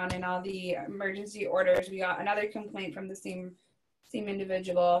shutdown and all the emergency orders. We got another complaint from the same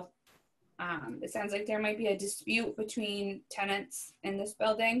individual. It sounds like there might be a dispute between tenants in this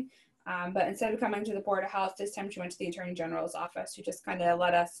building, but instead of coming to the Board of Health, this time she went to the Attorney General's office, who just kind of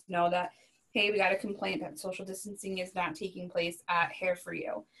let us know that, hey, we got a complaint that social distancing is not taking place at Hair for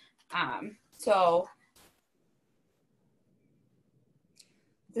You. So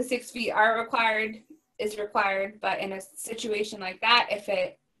the 6 feet are required. is required, but in a situation like that, if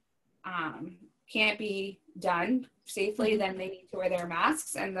it can't be done safely, then they need to wear their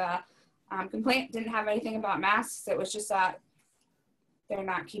masks. And the complaint didn't have anything about masks. It was just that they're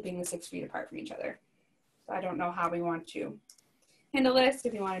not keeping the 6 feet apart from each other. So I don't know how we want to handle this.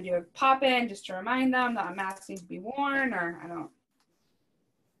 If you want to do a pop-in just to remind them that a mask needs to be worn, or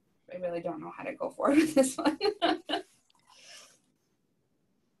I really don't know how to go forward with this one.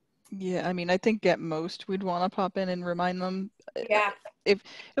 Yeah, I mean, I think at most we'd want to pop in and remind them. Yeah. If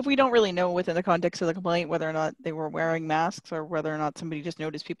we don't really know within the context of the complaint whether or not they were wearing masks or whether or not somebody just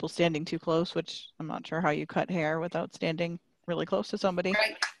noticed people standing too close, which I'm not sure how you cut hair without standing really close to somebody.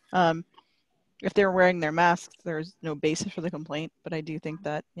 Right. If they're wearing their masks, there's no basis for the complaint. But I do think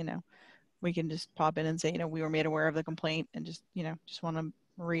that, we can just pop in and say, we were made aware of the complaint and just want to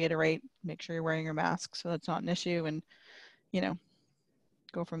reiterate, make sure you're wearing your mask so that's not an issue, and,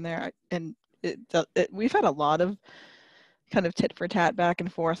 go from there. And we've had a lot of kind of tit for tat back and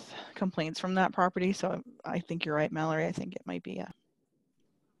forth complaints from that property. So I think you're right, Mallory. I think it might be a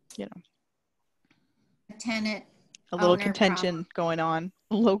tenant little owner contention going on.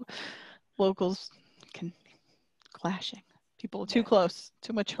 Locals clashing. People too close,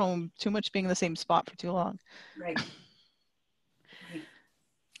 too much home, too much being in the same spot for too long. Right.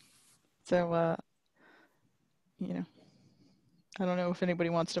 So, I don't know if anybody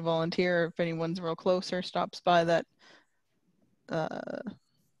wants to volunteer, if anyone's real close or stops by that,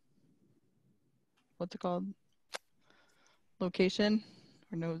 what's it called? Location,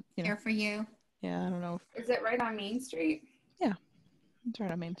 or no, Here for you. Yeah, I don't know. Is it right on Main Street? Yeah, it's right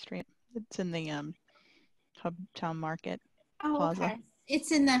on Main Street. It's in the Hub Town Market Plaza. Okay.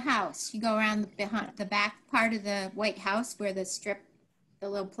 It's in the house. You go around behind the back part of the White House where the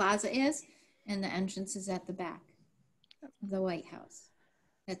little plaza is, and the entrance is at the back of the White House.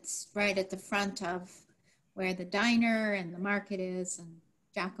 It's right at the front of where the diner and the market is, and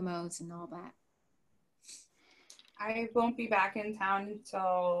Giacomo's and all that. I won't be back in town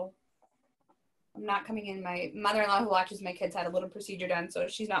until I'm not coming in. My mother-in-law who watches my kids had a little procedure done, so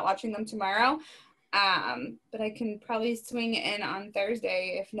she's not watching them tomorrow. But I can probably swing in on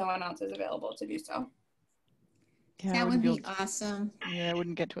Thursday if no one else is available to do so. Yeah, That would be awesome. Yeah, I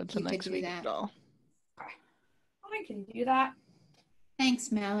wouldn't get to it until next week at all. Okay. Well, I can do that.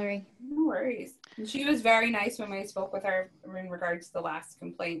 Thanks, Mallory. No worries. And she was very nice when I spoke with her in regards to the last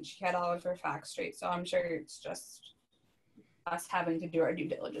complaint. She had all of her facts straight, so I'm sure it's just us having to do our due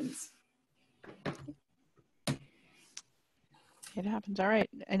diligence. It happens. All right.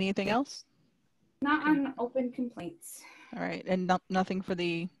 Anything else? Not on open complaints. All right. And nothing for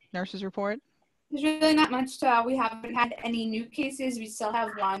the nurses report? There's really not much. We haven't had any new cases. We still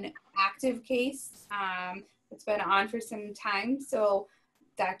have one active case. It's been on for some time. So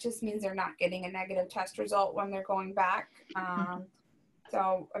that just means they're not getting a negative test result when they're going back.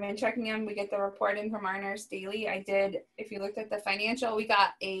 So I've been checking in. We get the report in from our nurse daily. If you looked at the financial, we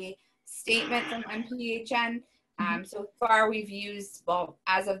got a statement from MPHN. So far we've used,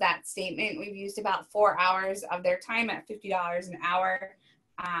 as of that statement, we've used about 4 hours of their time at $50 an hour.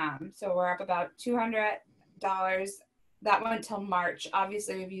 So we're up about $200. That went till March.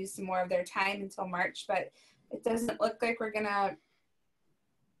 Obviously we've used some more of their time until March, but it doesn't look like we're gonna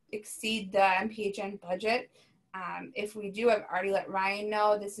exceed the MPHN budget. If we do, I've already let Ryan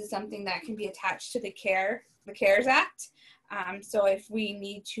know this is something that can be attached to the CARES Act. So if we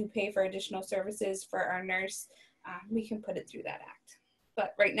need to pay for additional services for our nurse, we can put it through that act.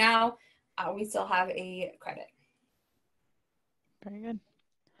 But right now, we still have a credit. Very good.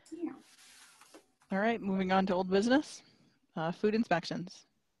 Yeah. All right, moving on to old business. Food inspections.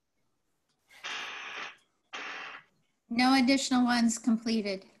 No additional ones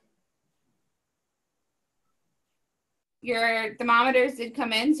completed. Your thermometers did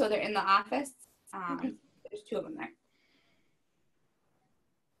come in, so they're in the office. There's 2 of them there.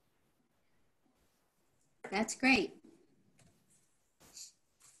 That's great.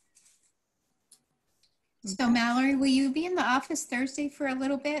 So Mallory, will you be in the office Thursday for a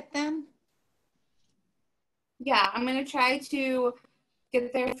little bit then? Yeah, I'm gonna try to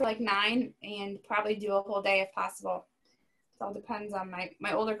get there for like 9 and probably do a whole day if possible. It all depends on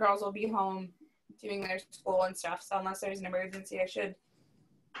my older girls will be home doing their school and stuff. So unless there's an emergency, I should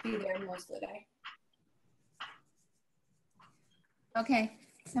be there most of the day. Okay,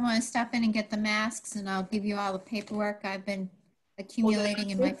 so I want to stop in and get the masks, and I'll give you all the paperwork I've been accumulating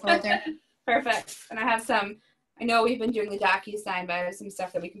in my folder. Perfect. And I have some, I know we've been doing the DocuSign, but I have some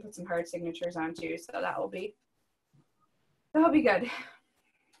stuff that we can put some hard signatures on too. So that'll be good.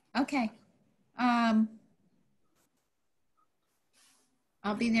 Okay.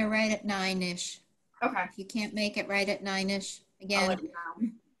 I'll be there right at 9-ish. Okay. If you can't make it right at 9-ish, I'll again, let you know.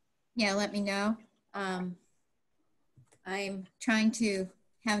 yeah, let me know. I'm trying to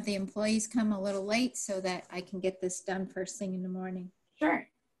have the employees come a little late so that I can get this done first thing in the morning. Sure.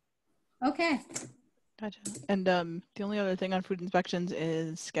 Okay. Gotcha. And the only other thing on food inspections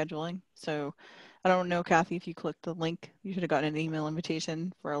is scheduling. So I don't know, Kathy, if you clicked the link, you should have gotten an email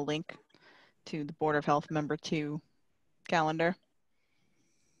invitation for a link to the Board of Health member 2 calendar.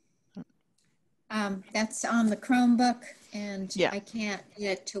 That's on the Chromebook, and Yeah. I can't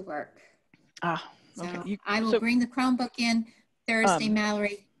get it to work. Ah, So okay. I will bring the Chromebook in Thursday,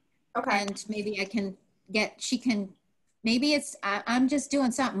 Mallory, Okay. and maybe I can maybe I'm just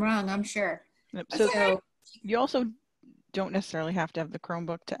doing something wrong, I'm sure. Yep. That's So okay. you also don't necessarily have to have the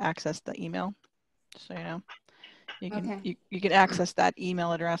Chromebook to access the email, just so you know. You can Okay. you can access that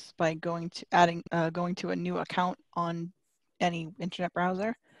email address by going to a new account on any internet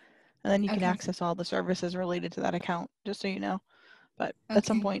browser, and then you can Okay. access all the services related to that account, just so you know. But at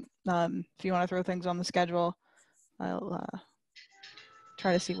some Okay. point, if you want to throw things on the schedule, I'll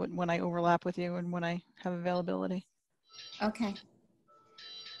try to see when I overlap with you and when I have availability. Okay.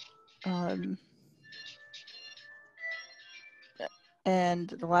 And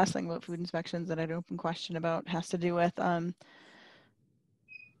the last thing about food inspections that I had an open question about has to do with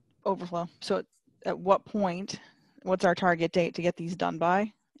overflow. So at what point, what's our target date to get these done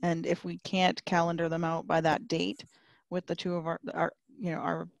by? And if we can't calendar them out by that date with the two of our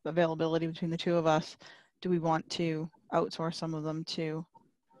availability between the two of us, do we want to outsource some of them to,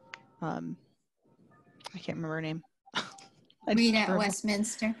 I can't remember her name. Rita at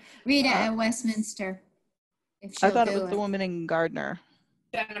Westminster. Rita at Westminster. If she'll I thought it do was the woman in Gardner.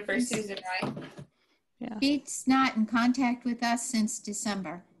 Jennifer Susan Wright. Yeah. She's not in contact with us since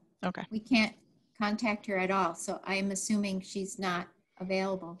December. Okay. We can't contact her at all, so I'm assuming she's not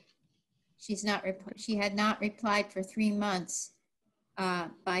available. She had not replied for 3 months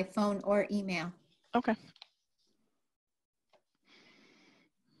by phone or email. Okay.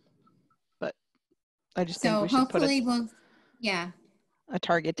 But I just think So we should put hopefully a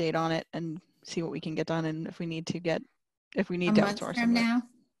target date on it and see what we can get done, and if we need to outsource from now,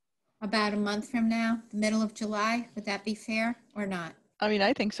 about a month from now, the middle of July, would that be fair or not? I mean,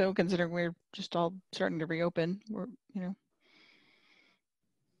 I think so, considering we're just all starting to reopen.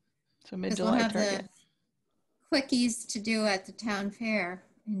 So mid-July we'll have target. the quickies to do at the town fair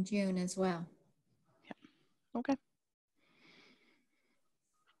in June as well. Yeah. Okay.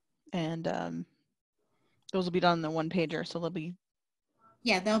 And those will be done in the one pager, so they'll be.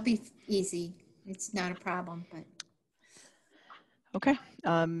 Yeah, they'll be easy. It's not a problem, but. Okay.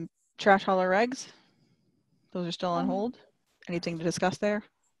 Trash hauler regs. Those are still on hold. Anything to discuss there?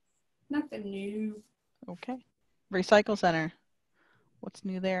 Nothing new. Okay. Recycle center. What's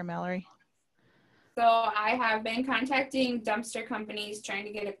new there, Mallory? So I have been contacting dumpster companies trying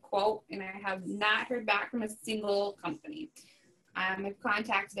to get a quote, and I have not heard back from a single company. I've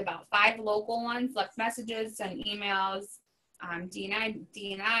contacted about 5 local ones, left messages, sent emails.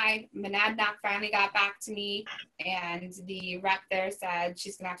 DNI, Monadnock finally got back to me, and the rep there said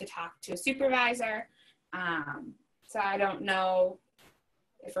she's gonna have to talk to a supervisor. So I don't know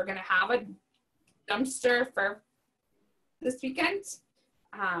if we're gonna have a dumpster for this weekend.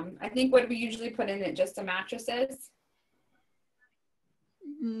 I think what we usually put in it just the mattresses.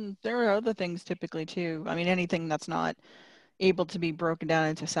 There are other things typically too. I mean, anything that's not able to be broken down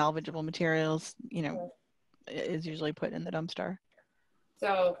into salvageable materials, is usually put in the dumpster.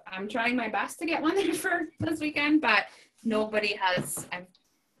 So I'm trying my best to get one there for this weekend, but nobody has. I've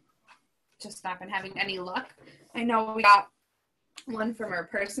just not been having any luck. I know we got one from our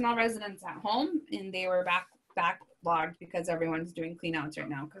personal residents at home, and they were backlogged because everyone's doing cleanouts right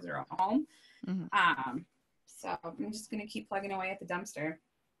now because they're at home. Mm-hmm. So I'm just gonna keep plugging away at the dumpster.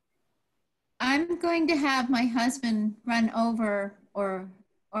 I'm going to have my husband run over, or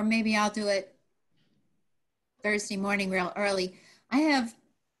maybe I'll do it Thursday morning real early. I've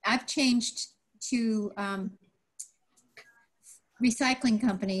changed to recycling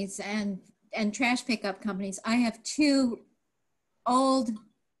companies and trash pickup companies. I have 2 old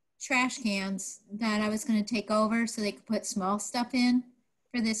trash cans that I was going to take over so they could put small stuff in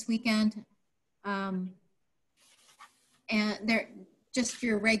for this weekend. And they're just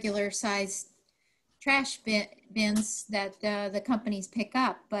your regular size trash bins that the companies pick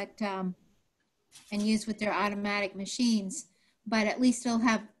up, but and use with their automatic machines. But at least we'll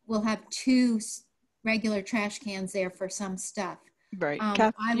have 2 regular trash cans there for some stuff. Right.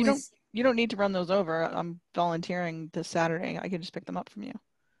 Kath, you don't need to run those over. I'm volunteering this Saturday. I can just pick them up from you.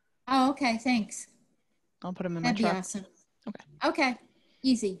 Oh, okay. Thanks. I'll put them in That'd my truck. be awesome. Okay. Okay.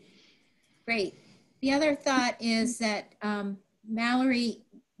 Easy. Great. The other thought is that Mallory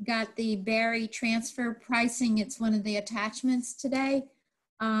got the Barry transfer pricing. It's one of the attachments today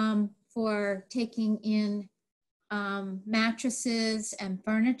for taking in mattresses and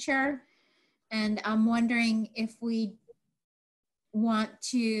furniture. And I'm wondering if we want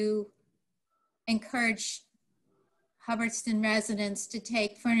to encourage Hubbardston residents to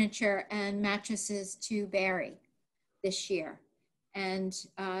take furniture and mattresses to Barry this year. And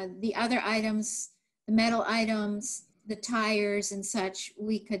the other items, the metal items, the tires and such,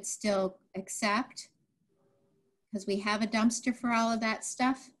 we could still accept because we have a dumpster for all of that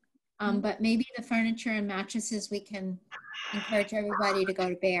stuff. But maybe the furniture and mattresses, we can encourage everybody to go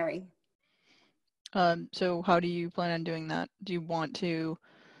to Barry. So how do you plan on doing that? Do you want to,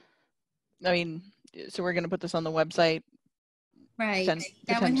 I mean, so we're going to put this on the website. Right, that would have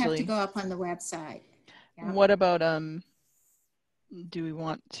to potentially. go up on the website. Yeah. What about, do we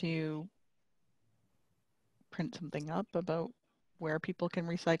want to print something up about where people can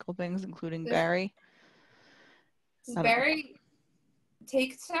recycle things, including Barry? Does Barry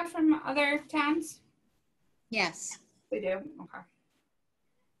take stuff from other towns? Yes. They do? Okay.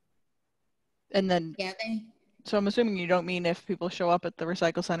 And then, Yeah, so I'm assuming you don't mean if people show up at the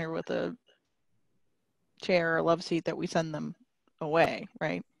recycle center with a chair or a love seat that we send them away,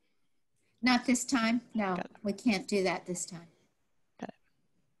 right? not this time. No, we can't do that this time.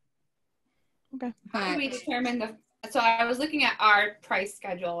 Okay. How do we determine so I was looking at our price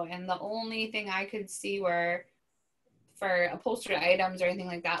schedule, and the only thing I could see were for upholstered items or anything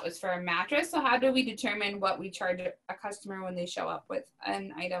like that was for a mattress. So how do we determine what we charge a customer when they show up with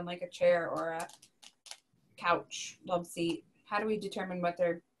an item like a chair or a couch, love seat? How do we determine what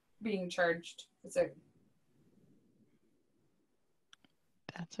they're being charged? Is it?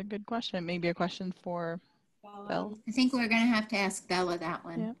 That's a good question. Maybe a question for Belle. I think we're going to have to ask Bella that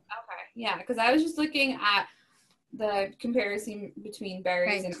one. Yeah. Okay, yeah, because I was just looking at the comparison between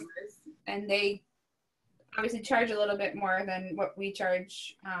Barry's and ours, and they obviously charge a little bit more than what we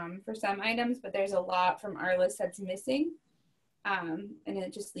charge for some items, but there's a lot from our list that's missing, and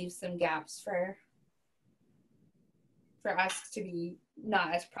it just leaves some gaps for us to be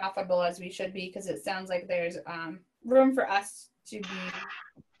not as profitable as we should be, because it sounds like there's room for us to be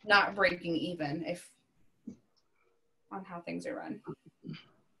not breaking even on how things are run.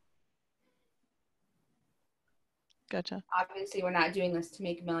 Gotcha. Obviously, we're not doing this to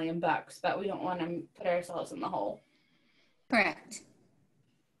make $1 million, but we don't want to put ourselves in the hole. Correct.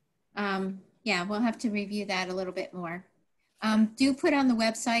 Yeah, we'll have to review that a little bit more. Do put on the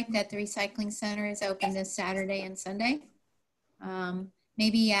website that the recycling center is open this Saturday and Sunday.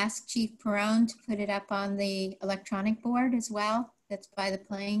 Maybe ask Chief Perone to put it up on the electronic board as well. That's by the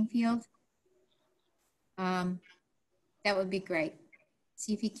playing field. That would be great.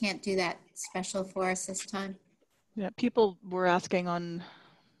 See if he can't do that special for us this time. Yeah, people were asking on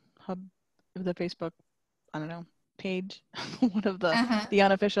the Facebook, I don't know, page, one of the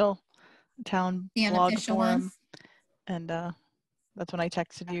unofficial town blog forum. And that's when I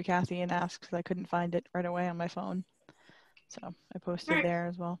texted you, Kathy, and asked because I couldn't find it right away on my phone. So I posted there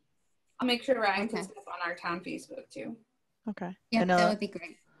as well. I'll make sure Ryan puts this on our town Facebook too. Okay. Yeah, that would be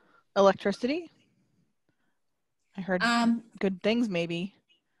great. Electricity? I heard good things maybe.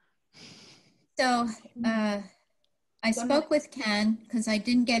 So I spoke with Ken because I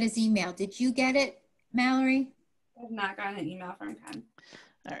didn't get his email. Did you get it, Mallory? I have not gotten an email from Ken.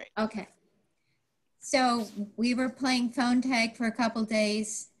 All right. Okay. So we were playing phone tag for a couple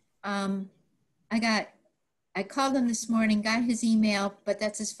days. I called him this morning, got his email, but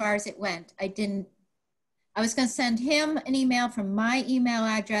that's as far as it went. I was going to send him an email from my email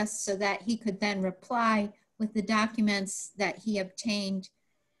address so that he could then reply with the documents that he obtained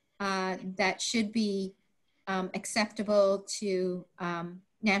that should be acceptable to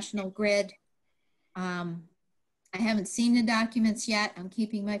National Grid. I haven't seen the documents yet. I'm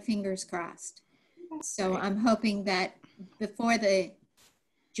keeping my fingers crossed. So I'm hoping that before the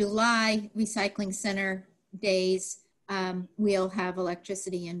July recycling center days, we'll have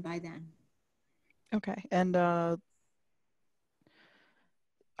electricity in by then. Okay. And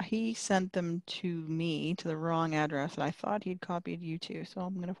he sent them to me to the wrong address, and I thought he'd copied you too, so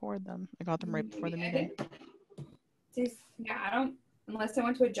I'm going to forward them. I got them right before the meeting. Yeah, I don't, unless I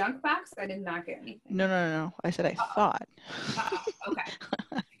went to a junk box, I did not get anything. No. I said I thought.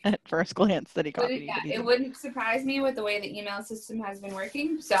 Okay. At first glance that he copied you. It wouldn't surprise me with the way the email system has been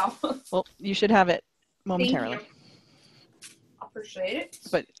working, so. Well, you should have it momentarily. Thank you. I'll appreciate it.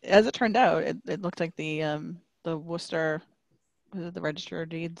 But as it turned out, it looked like the Worcester, the Register of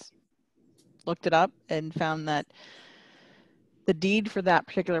Deeds, looked it up and found that the deed for that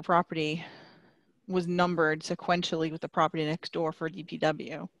particular property was numbered sequentially with the property next door for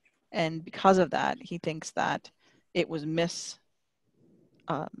DPW. And because of that, he thinks that it was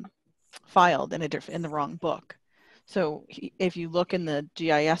filed in the wrong book. So if you look in the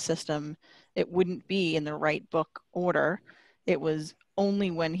GIS system, it wouldn't be in the right book order. It was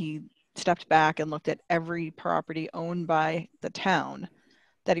only when he stepped back and looked at every property owned by the town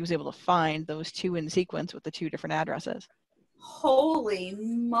that he was able to find those two in sequence with the two different addresses. Holy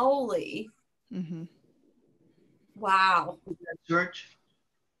moly. Mm-hmm. Wow. Search?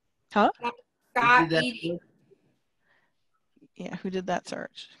 Huh? Scott Did that Eady. Yeah, who did that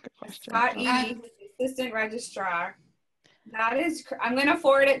search? Good question. Scott Eady, assistant registrar. That is, I'm going to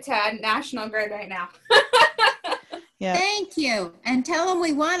forward it to National Grid right now. Yeah. Thank you. And tell them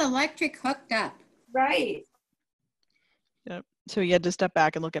we want electric hooked up. Right. Yep. So he had to step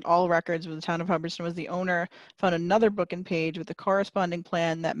back and look at all records where the town of Hubbardston was the owner, found another book and page with the corresponding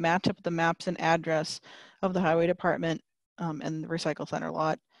plan that matched up with the maps and address of the highway department and the recycle center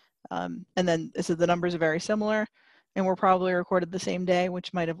lot. And then this is the numbers are very similar and were probably recorded the same day,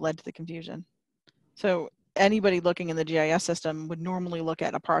 which might have led to the confusion. So anybody looking in the GIS system would normally look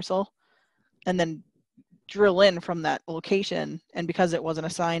at a parcel and then drill in from that location. And because it wasn't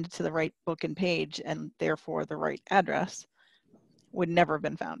assigned to the right book and page and therefore the right address, would never have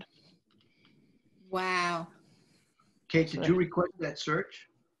been found. Wow. Kate, did you request that search?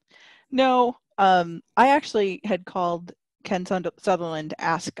 No, I actually had called Ken Sutherland to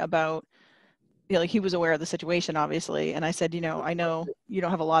ask about, he was aware of the situation, obviously. And I said, I know you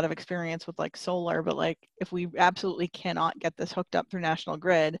don't have a lot of experience with like solar, but like if we absolutely cannot get this hooked up through National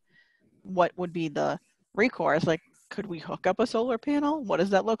Grid, what would be the recourse? Like, could we hook up a solar panel? What does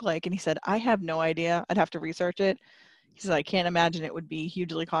that look like? And he said, I have no idea. I'd have to research it. He says, I can't imagine it would be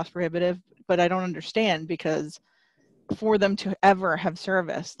hugely cost prohibitive, but I don't understand because for them to ever have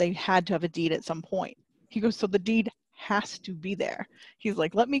service, they had to have a deed at some point. He goes, so the deed has to be there. He's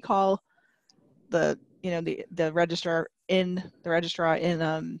like, let me call the registrar in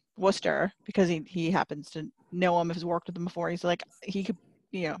Worcester because he happens to know him, has worked with him before. He's like, he could,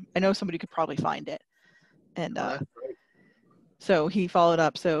 I know somebody could probably find it. And so he followed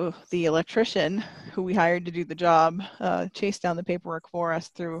up. So the electrician who we hired to do the job chased down the paperwork for us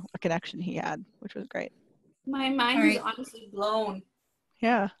through a connection he had, which was great. My mind is honestly blown.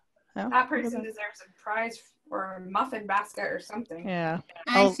 Yeah. That person deserves a prize for a muffin basket or something. Yeah.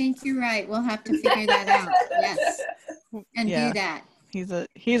 I think you're right. We'll have to figure that out. Yes. And do that.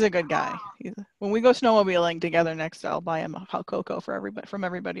 He's a good guy. When we go snowmobiling together next, I'll buy him a hot cocoa from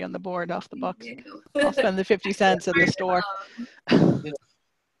everybody on the board off the books. I'll spend the 50 cents at the store.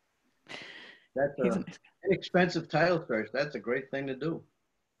 That's an inexpensive title search. That's a great thing to do.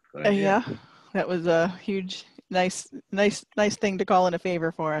 Yeah, that was a huge, nice thing to call in a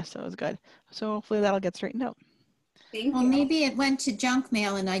favor for us. So it was good. So hopefully that'll get straightened out. Well, maybe it went to junk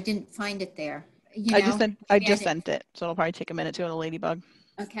mail and I didn't find it there. I just sent it, so it'll probably take a minute to in a ladybug.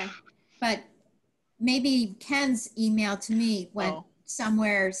 Okay, but maybe Ken's email to me went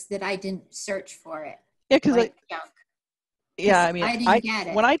somewheres that I didn't search for it. Yeah, because I didn't get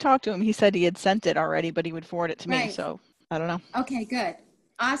it. When I talked to him, he said he had sent it already, but he would forward it to me. So I don't know. Okay, good,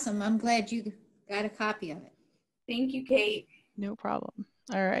 awesome. I'm glad you got a copy of it. Thank you, Kate. No problem.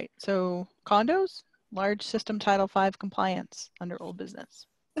 All right, so condos, large system Title V compliance under old business.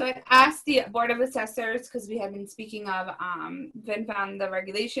 So I asked the Board of Assessors, because we had been speaking of, Vin found the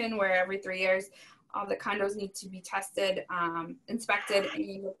regulation where every 3 years all the condos need to be tested, inspected,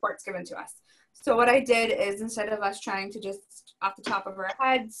 and reports given to us. So what I did is, instead of us trying to just off the top of our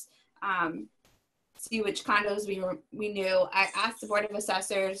heads see which condos we knew, I asked the Board of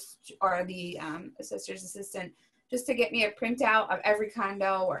Assessors or the assessor's assistant just to get me a printout of every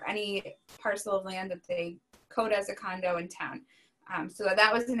condo or any parcel of land that they code as a condo in town. So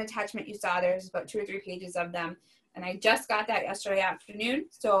that was an attachment you saw. There's about 2 or 3 pages of them. And I just got that yesterday afternoon.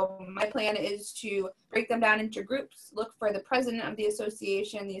 So my plan is to break them down into groups, look for the president of the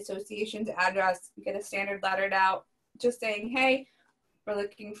association's address, get a standard lettered out, just saying, hey, we're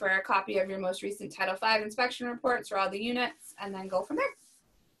looking for a copy of your most recent Title V inspection reports for all the units, and then go from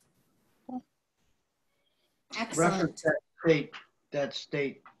there. Excellent. Reference that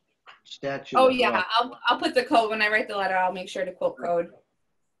state statute. Oh yeah, I'll put the code when I write the letter. I'll make sure to quote code.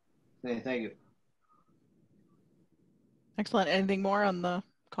 Thank you. Excellent. Anything more on the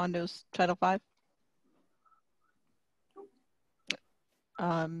condos Title V?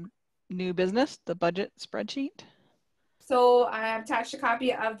 New business, the budget spreadsheet. So I attached a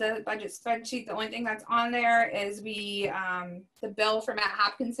copy of the budget spreadsheet. The only thing that's on there is the bill for Matt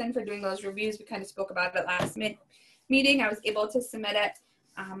Hopkinson for doing those reviews. We kind of spoke about it last meeting. I was able to submit it.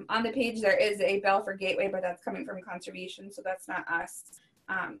 On the page, there is a bill for Gateway, but that's coming from conservation, so that's not us.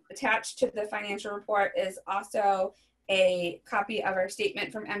 Attached to the financial report is also a copy of our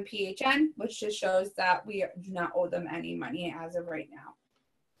statement from MPHN, which just shows that we do not owe them any money as of right now.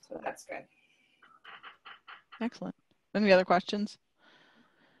 So that's good. Excellent. Any other questions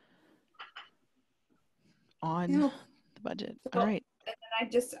on No. the budget? All right. And then I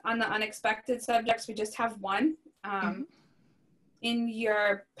just, on the unexpected subjects, we just have one. In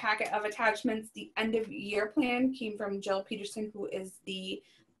your packet of attachments, the end of year plan came from Jill Peterson, who is the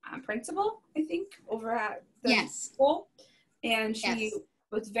principal, I think, over at the school. And she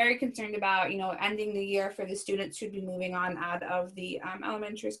was very concerned about, ending the year for the students who'd be moving on out of the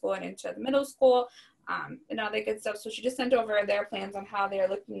elementary school and into the middle school, and all that good stuff. So she just sent over their plans on how they're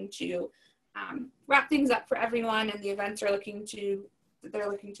looking to wrap things up for everyone and the events they're looking to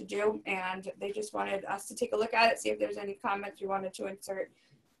do, and they just wanted us to take a look at it, see if there's any comments we wanted to insert,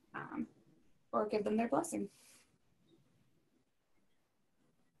 or give them their blessing.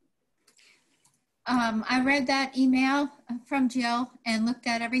 I read that email from Jill and looked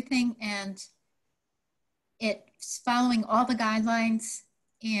at everything, and it's following all the guidelines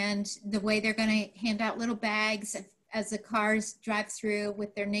and the way they're going to hand out little bags as the cars drive through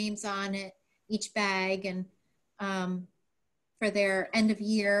with their names on it, each bag, and for their end of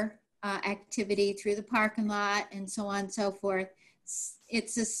year activity through the parking lot and so on and so forth.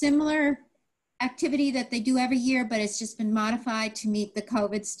 It's a similar activity that they do every year, but it's just been modified to meet the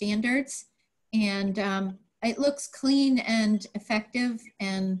COVID standards. And it looks clean and effective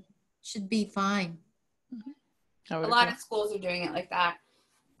and should be fine. A lot of schools are doing it like that.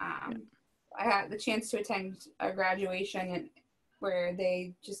 I had the chance to attend a graduation where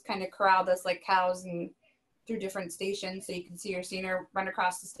they just kind of corralled us like cows and through different stations, so you can see your senior run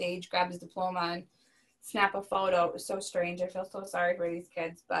across the stage, grab his diploma, and snap a photo. It was so strange. I feel so sorry for these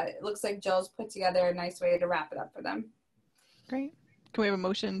kids, but it looks like Jill's put together a nice way to wrap it up for them. Great. Can we have a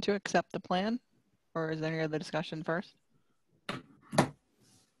motion to accept the plan, or is there any other discussion first?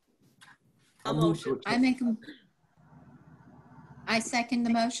 I'll motion. I second the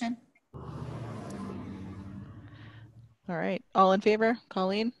motion. All right. All in favor?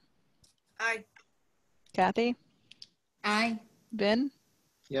 Colleen? Aye. Kathy? Aye. Ben?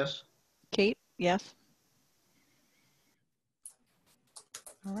 Yes. Kate? Yes.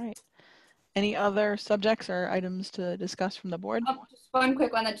 All right. Any other subjects or items to discuss from the board? Oh, just one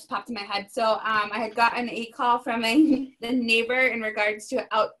quick one that just popped in my head. So I had gotten a call from the neighbor in regards to an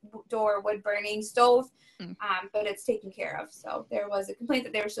outdoor wood burning stove, but it's taken care of. So there was a complaint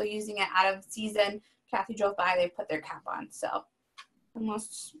that they were still using it out of season. Kathy drove by, they put their cap on. So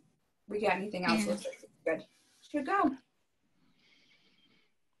unless we get anything else, it's good. Should go.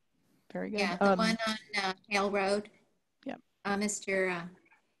 Very good. Yeah, the one on Hale Road. Yep. Mr.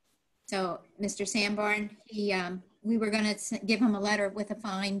 Sanborn, we were going to give him a letter with a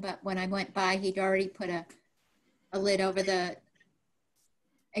fine, but when I went by, he'd already put a lid over the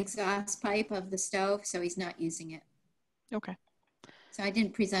exhaust pipe of the stove, so he's not using it. Okay. So I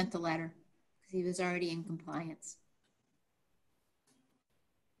didn't present the letter because he was already in compliance.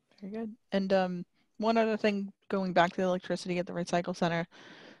 Very good. And one other thing, going back to the electricity at the recycle center,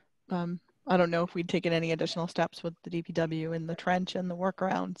 I don't know if we'd taken any additional steps with the DPW and the trench and the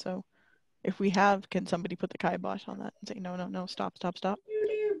workaround. So if we have, can somebody put the kibosh on that and say, no, stop.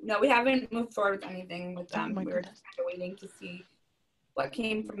 No, we haven't moved forward with anything with them. Oh, we were just kind of waiting to see what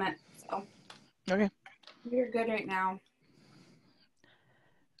came from it. So okay. We're good right now.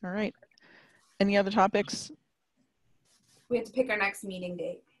 All right. Any other topics? We have to pick our next meeting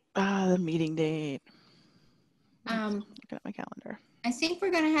date. The meeting date. Looking at my calendar. I think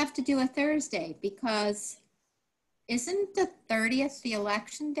we're going to have to do a Thursday because isn't the 30th the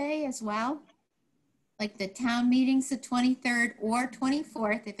election day as well? Like the town meeting's the 23rd or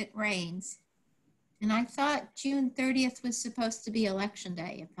 24th if it rains. And I thought June 30th was supposed to be election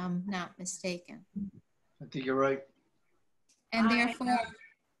day, if I'm not mistaken. I think you're right. And therefore,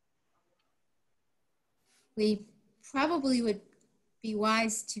 we probably would be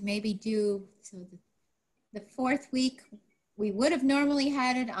wise to maybe do, so the fourth week, we would have normally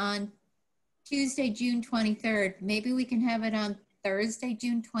had it on Tuesday, June 23rd. Maybe we can have it on Thursday,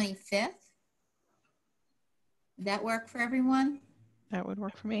 June 25th. Would that work for everyone? That would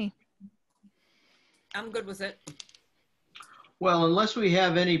work for me. I'm good with it. Well, unless we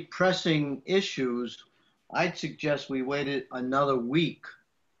have any pressing issues, I'd suggest we wait another week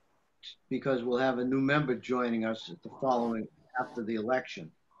because we'll have a new member joining us at the following after the election.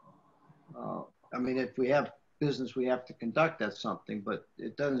 I mean, if we have business we have to conduct, that's something, but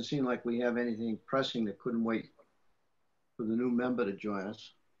it doesn't seem like we have anything pressing that couldn't wait for the new member to join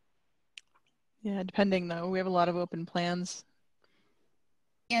us. Yeah, depending though. We have a lot of open plans.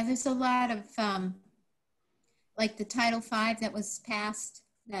 Yeah, there's a lot of, like the Title V that was passed,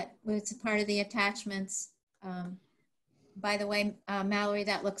 that was a part of the attachments. By the way, Mallory,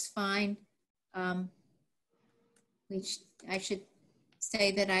 that looks fine. I should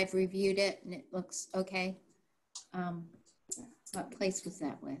say that I've reviewed it and it looks okay. What place was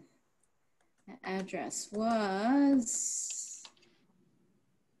that with? The address was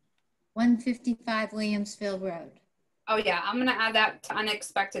 155 Williamsville Road. Oh yeah, I'm gonna add that to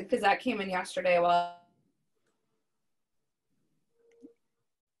unexpected because that came in yesterday. Well,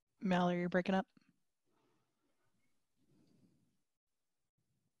 Mallory, you're breaking up.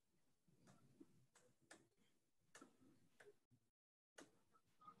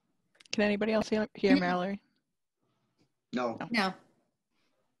 Can anybody else hear Mallory? No. No.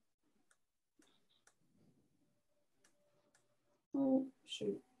 oh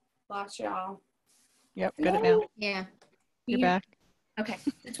shoot, lost y'all. Yep, got it now. Yeah. You're Yeah. back. Okay,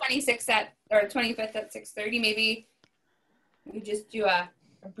 the 26th at or 25th at 6:30. Maybe we just do a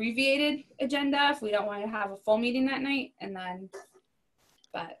abbreviated agenda if we don't want to have a full meeting that night, and then.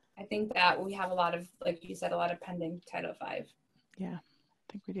 But I think that we have a lot of, like you said, a lot of pending Title V. Yeah,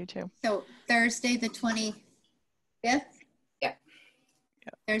 I think we do too. So Thursday, the 25th? Yeah. Yep.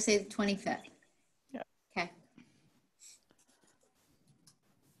 Thursday, the 25th. Yep. Okay.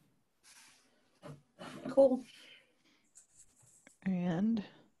 Cool. And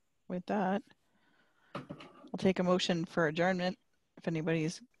with that, I'll take a motion for adjournment if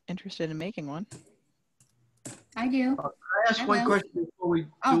anybody's interested in making one. I do. Can I ask I one will. question before we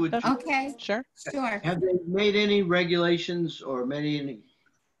Oh, do it? okay. Sure. Sure. Have they made any regulations or made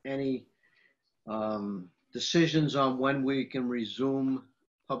any decisions on when we can resume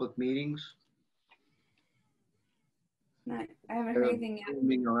public meetings? I haven't heard anything yet.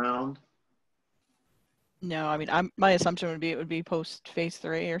 Moving around. No, I mean, my assumption would be it would be post phase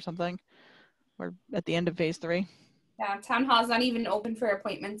 3 or something, or at the end of phase 3. Yeah, town hall's not even open for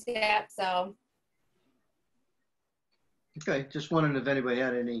appointments yet, so Okay, just wondering if anybody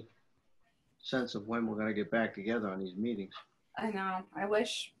had any sense of when we're going to get back together on these meetings. I know. I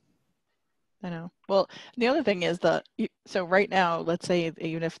wish. I know. Well, the other thing is so right now, let's say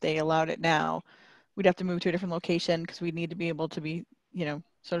even if they allowed it now, we'd have to move to a different location because we need to be able to be,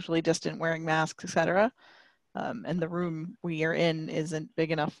 socially distant, wearing masks, etc. And the room we are in isn't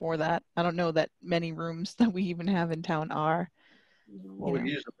big enough for that. I don't know that many rooms that we even have in town are. Well, we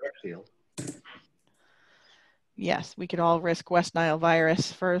use the rec field. Yes, we could all risk West Nile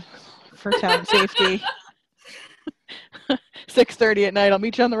virus for town safety. 6:30 at night. I'll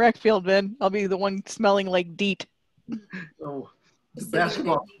meet you on the rec field, Vin. I'll be the one smelling like DEET. So the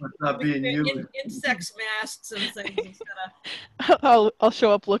basketball court's not being used. Insects, masks, and things instead of. I'll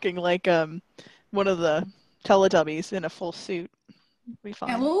show up looking like one of the Teletubbies in a full suit. It'll be fine.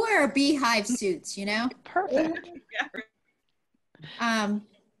 Yeah, we'll wear beehive suits, Perfect.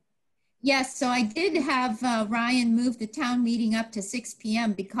 Yes, so I did have Ryan move the town meeting up to 6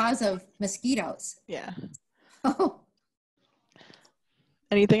 p.m. because of mosquitoes. Yeah. Oh,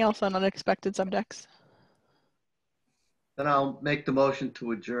 Anything else on unexpected subjects? Then I'll make the motion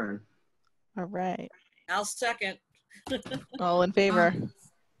to adjourn. All right. I'll second. All in favor?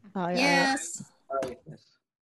 Aye, aye, aye. yes. Yes.